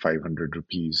monthly 500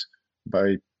 rupees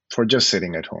for just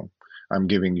sitting at home. I'm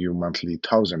giving you monthly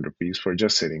 1,000 rupees for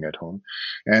just sitting at home.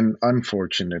 And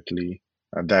unfortunately,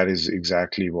 that is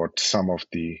exactly what some of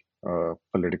the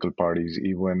political parties,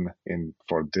 even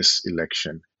for this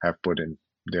election, have put in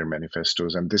their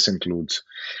manifestos. And this includes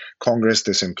Congress,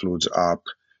 this includes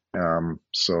AAP.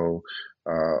 So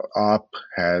AAP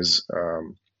has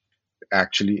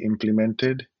actually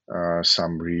implemented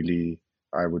some really,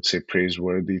 I would say,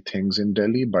 praiseworthy things in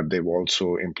Delhi, but they've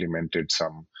also implemented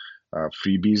some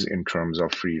freebies in terms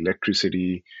of free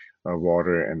electricity,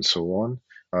 water, and so on.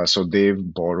 So they've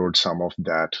borrowed some of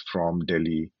that from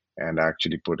Delhi and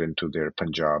actually put into their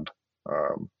Punjab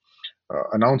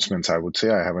announcements, I would say.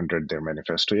 I haven't read their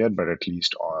manifesto yet, but at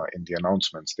least in the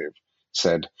announcements, they've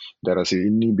said that ਅਸੀਂ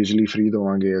ਇੰਨੀ ਬਿਜਲੀ free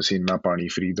ਦੇਵਾਂਗੇ, ਅਸੀਂ ਇੰਨਾ ਪਾਣੀ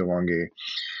free ਦੇਵਾਂਗੇ.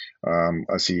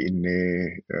 ਅਸੀਂ ਇੰਨੇ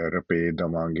ਰੁਪਏ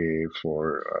ਦੇਵਾਂਗੇ for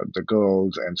the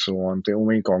girls and so on ਤੇ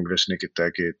ਉਵੇਂ ਹੀ ਕਾਂਗਰਸ ਨੇ ਕੀਤਾ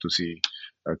ਕਿ ਤੁਸੀਂ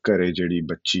ਘਰੇ ਜਿਹੜੀ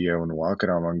ਬੱਚੀ ਹੈ ਉਹਨੂੰ ਆ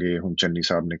ਕਰਾਵਾਂਗੇ ਹੁਣ ਚੰਨੀ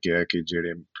ਸਾਹਿਬ ਨੇ ਕਿਹਾ ਕਿ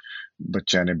ਜਿਹੜੇ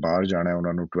ਬੱਚਿਆਂ ਨੇ ਬਾਹਰ ਜਾਣਾ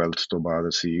ਉਹਨਾਂ ਨੂੰ 12th ਤੋਂ ਬਾਅਦ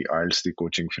ਅਸੀਂ IELTS ਦੀ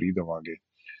ਕੋਚਿੰਗ ਫ੍ਰੀ ਦੇਵਾਂਗੇ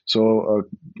So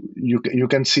you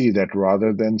can see that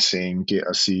rather than saying ਕਿ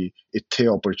ਅਸੀਂ ਇੱਥੇ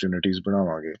opportunities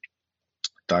ਬਣਾਵਾਂਗੇ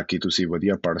ਤਾਂ ਕਿ ਤੁਸੀਂ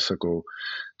ਵਧੀਆ ਪੜ੍ਹ ਸਕੋ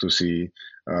ਤੁਸੀਂ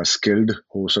skilled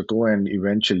ਹੋ ਸਕੋ and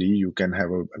eventually you can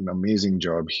have an amazing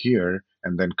job here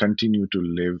and then continue to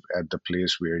live at the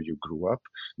place where you grew up.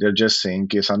 They're just saying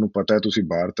ਕਿ ਸਾਨੂੰ ਪਤਾ ਹੈ ਤੁਸੀਂ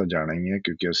ਬਾਹਰ ਤਾਂ ਜਾਣਾ ਹੀ ਹੈ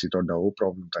ਕਿਉਂਕਿ ਅਸੀਂ ਤੁਹਾਡਾ ਉਹ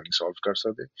ਪ੍ਰੋਬਲਮ ਤਾਂ ਨਹੀਂ ਸੋਲਵ ਕਰ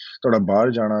ਸਕਦੇ ਤੁਹਾਡਾ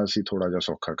ਬਾਹਰ ਜਾਣਾ ਅਸੀਂ ਥੋੜਾ ਜਿਹਾ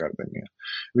ਸੌਖਾ ਕਰ ਦਿੰਦੇ ਹਾਂ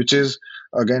which is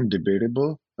again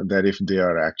debatable that if they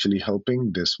are actually helping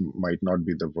this might not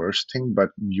be the worst thing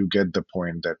but you get the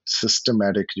point that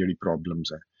systematic ਜਿਹੜੀ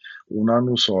problems ਹੈ ਉਹਨਾਂ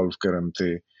ਨੂੰ ਸੋਲਵ ਕਰਨ ਤੇ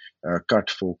ਘੱਟ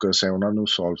ਫੋਕਸ ਹੈ ਉਹਨਾਂ ਨੂੰ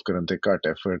ਸੋਲਵ ਕਰਨ ਤੇ ਘੱਟ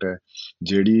ਐਫਰਟ ਹੈ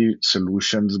ਜਿਹੜੀ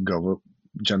ਸੋਲੂਸ਼ਨਸ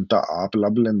ਜਨਤਾ ਆਪ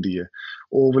ਲੱਭ ਲੈਂਦੀ ਹੈ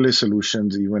ਉਹ ਵਾਲੇ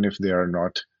solutions even if they are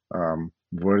not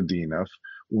worthy enough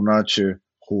ਉਹਨਾਂ 'ਚ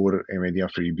ਹੋਰ ਐਵੇਂ ਦੀਆਂ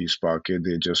freebies ਪਾ ਕੇ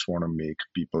they just want to make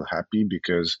people happy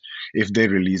because if they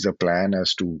release a plan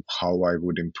as to how I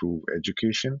would improve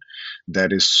education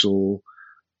that is so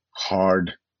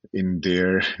hard in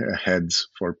their heads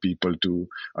for people to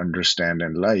understand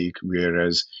and like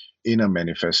whereas in a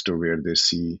manifesto where they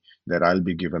see that I'll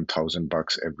be given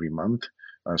 $1,000 every month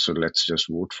so let's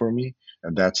just vote for me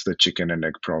and that's the chicken and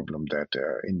egg problem that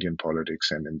Indian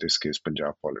politics and in this case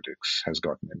Punjab politics has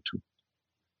gotten into.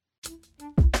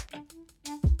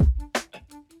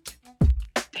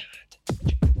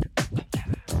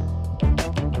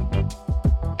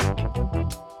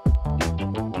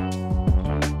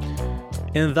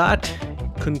 And that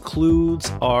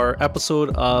concludes our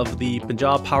episode of the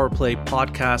Punjab Power Play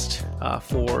podcast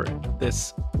for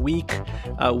this week.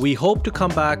 We hope to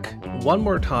come back one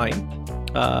more time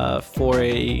for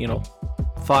a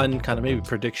fun kind of maybe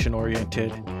prediction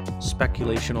oriented,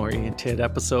 speculation oriented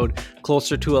episode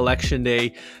closer to election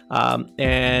day,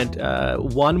 and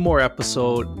one more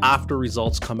episode after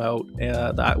results come out.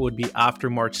 That would be after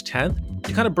March 10th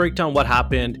to kind of break down what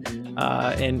happened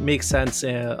and make sense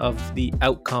of the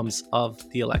outcomes of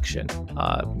the election.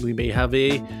 We may have a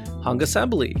hung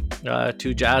assembly,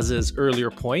 to Jazz's earlier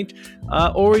point,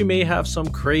 or we may have some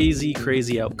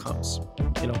crazy outcomes.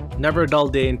 Never a dull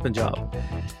day in Punjab.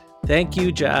 Thank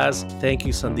you, Jazz. Thank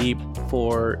you, Sandeep,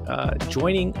 for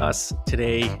joining us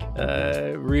today.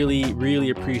 Really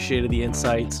appreciated the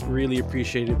insights. Really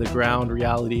appreciated the ground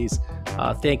realities.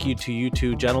 Thank you to you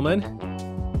two gentlemen.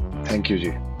 Thank you,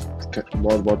 Ji.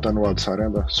 बहुत धन्यवाद सारे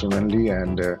दा सुनने ਲਈ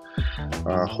and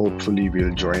hopefully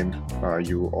we'll join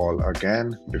you all again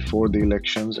before the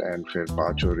elections and फिर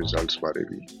बाद जो results बारे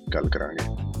भी गल करांगे.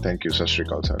 Thank you. सत श्री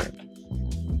अकाल सारे.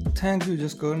 Thank you,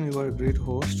 Jaskaran. You are a great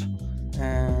host.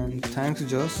 And thanks,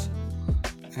 Jas.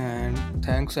 And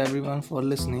thanks everyone for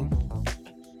listening.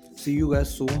 See you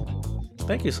guys soon.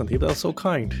 Thank you, Sandeep. That was so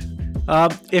kind.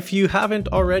 If you haven't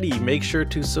already, make sure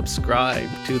to subscribe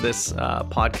to this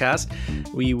podcast.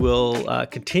 We will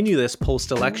continue this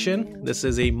post-election. This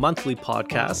is a monthly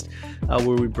podcast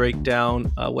where we break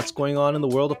down what's going on in the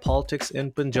world of politics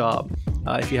in Punjab.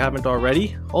 If you haven't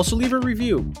already, also leave a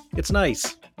review. It's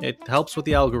nice. It helps with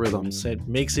the algorithms. It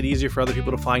makes it easier for other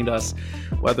people to find us,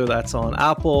 whether that's on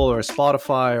Apple or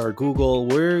Spotify or Google.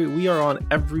 We are on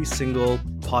every single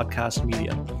podcast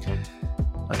medium.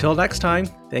 Until next time,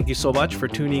 thank you so much for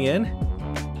tuning in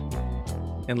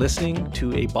and listening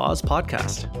to a Boz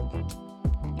podcast.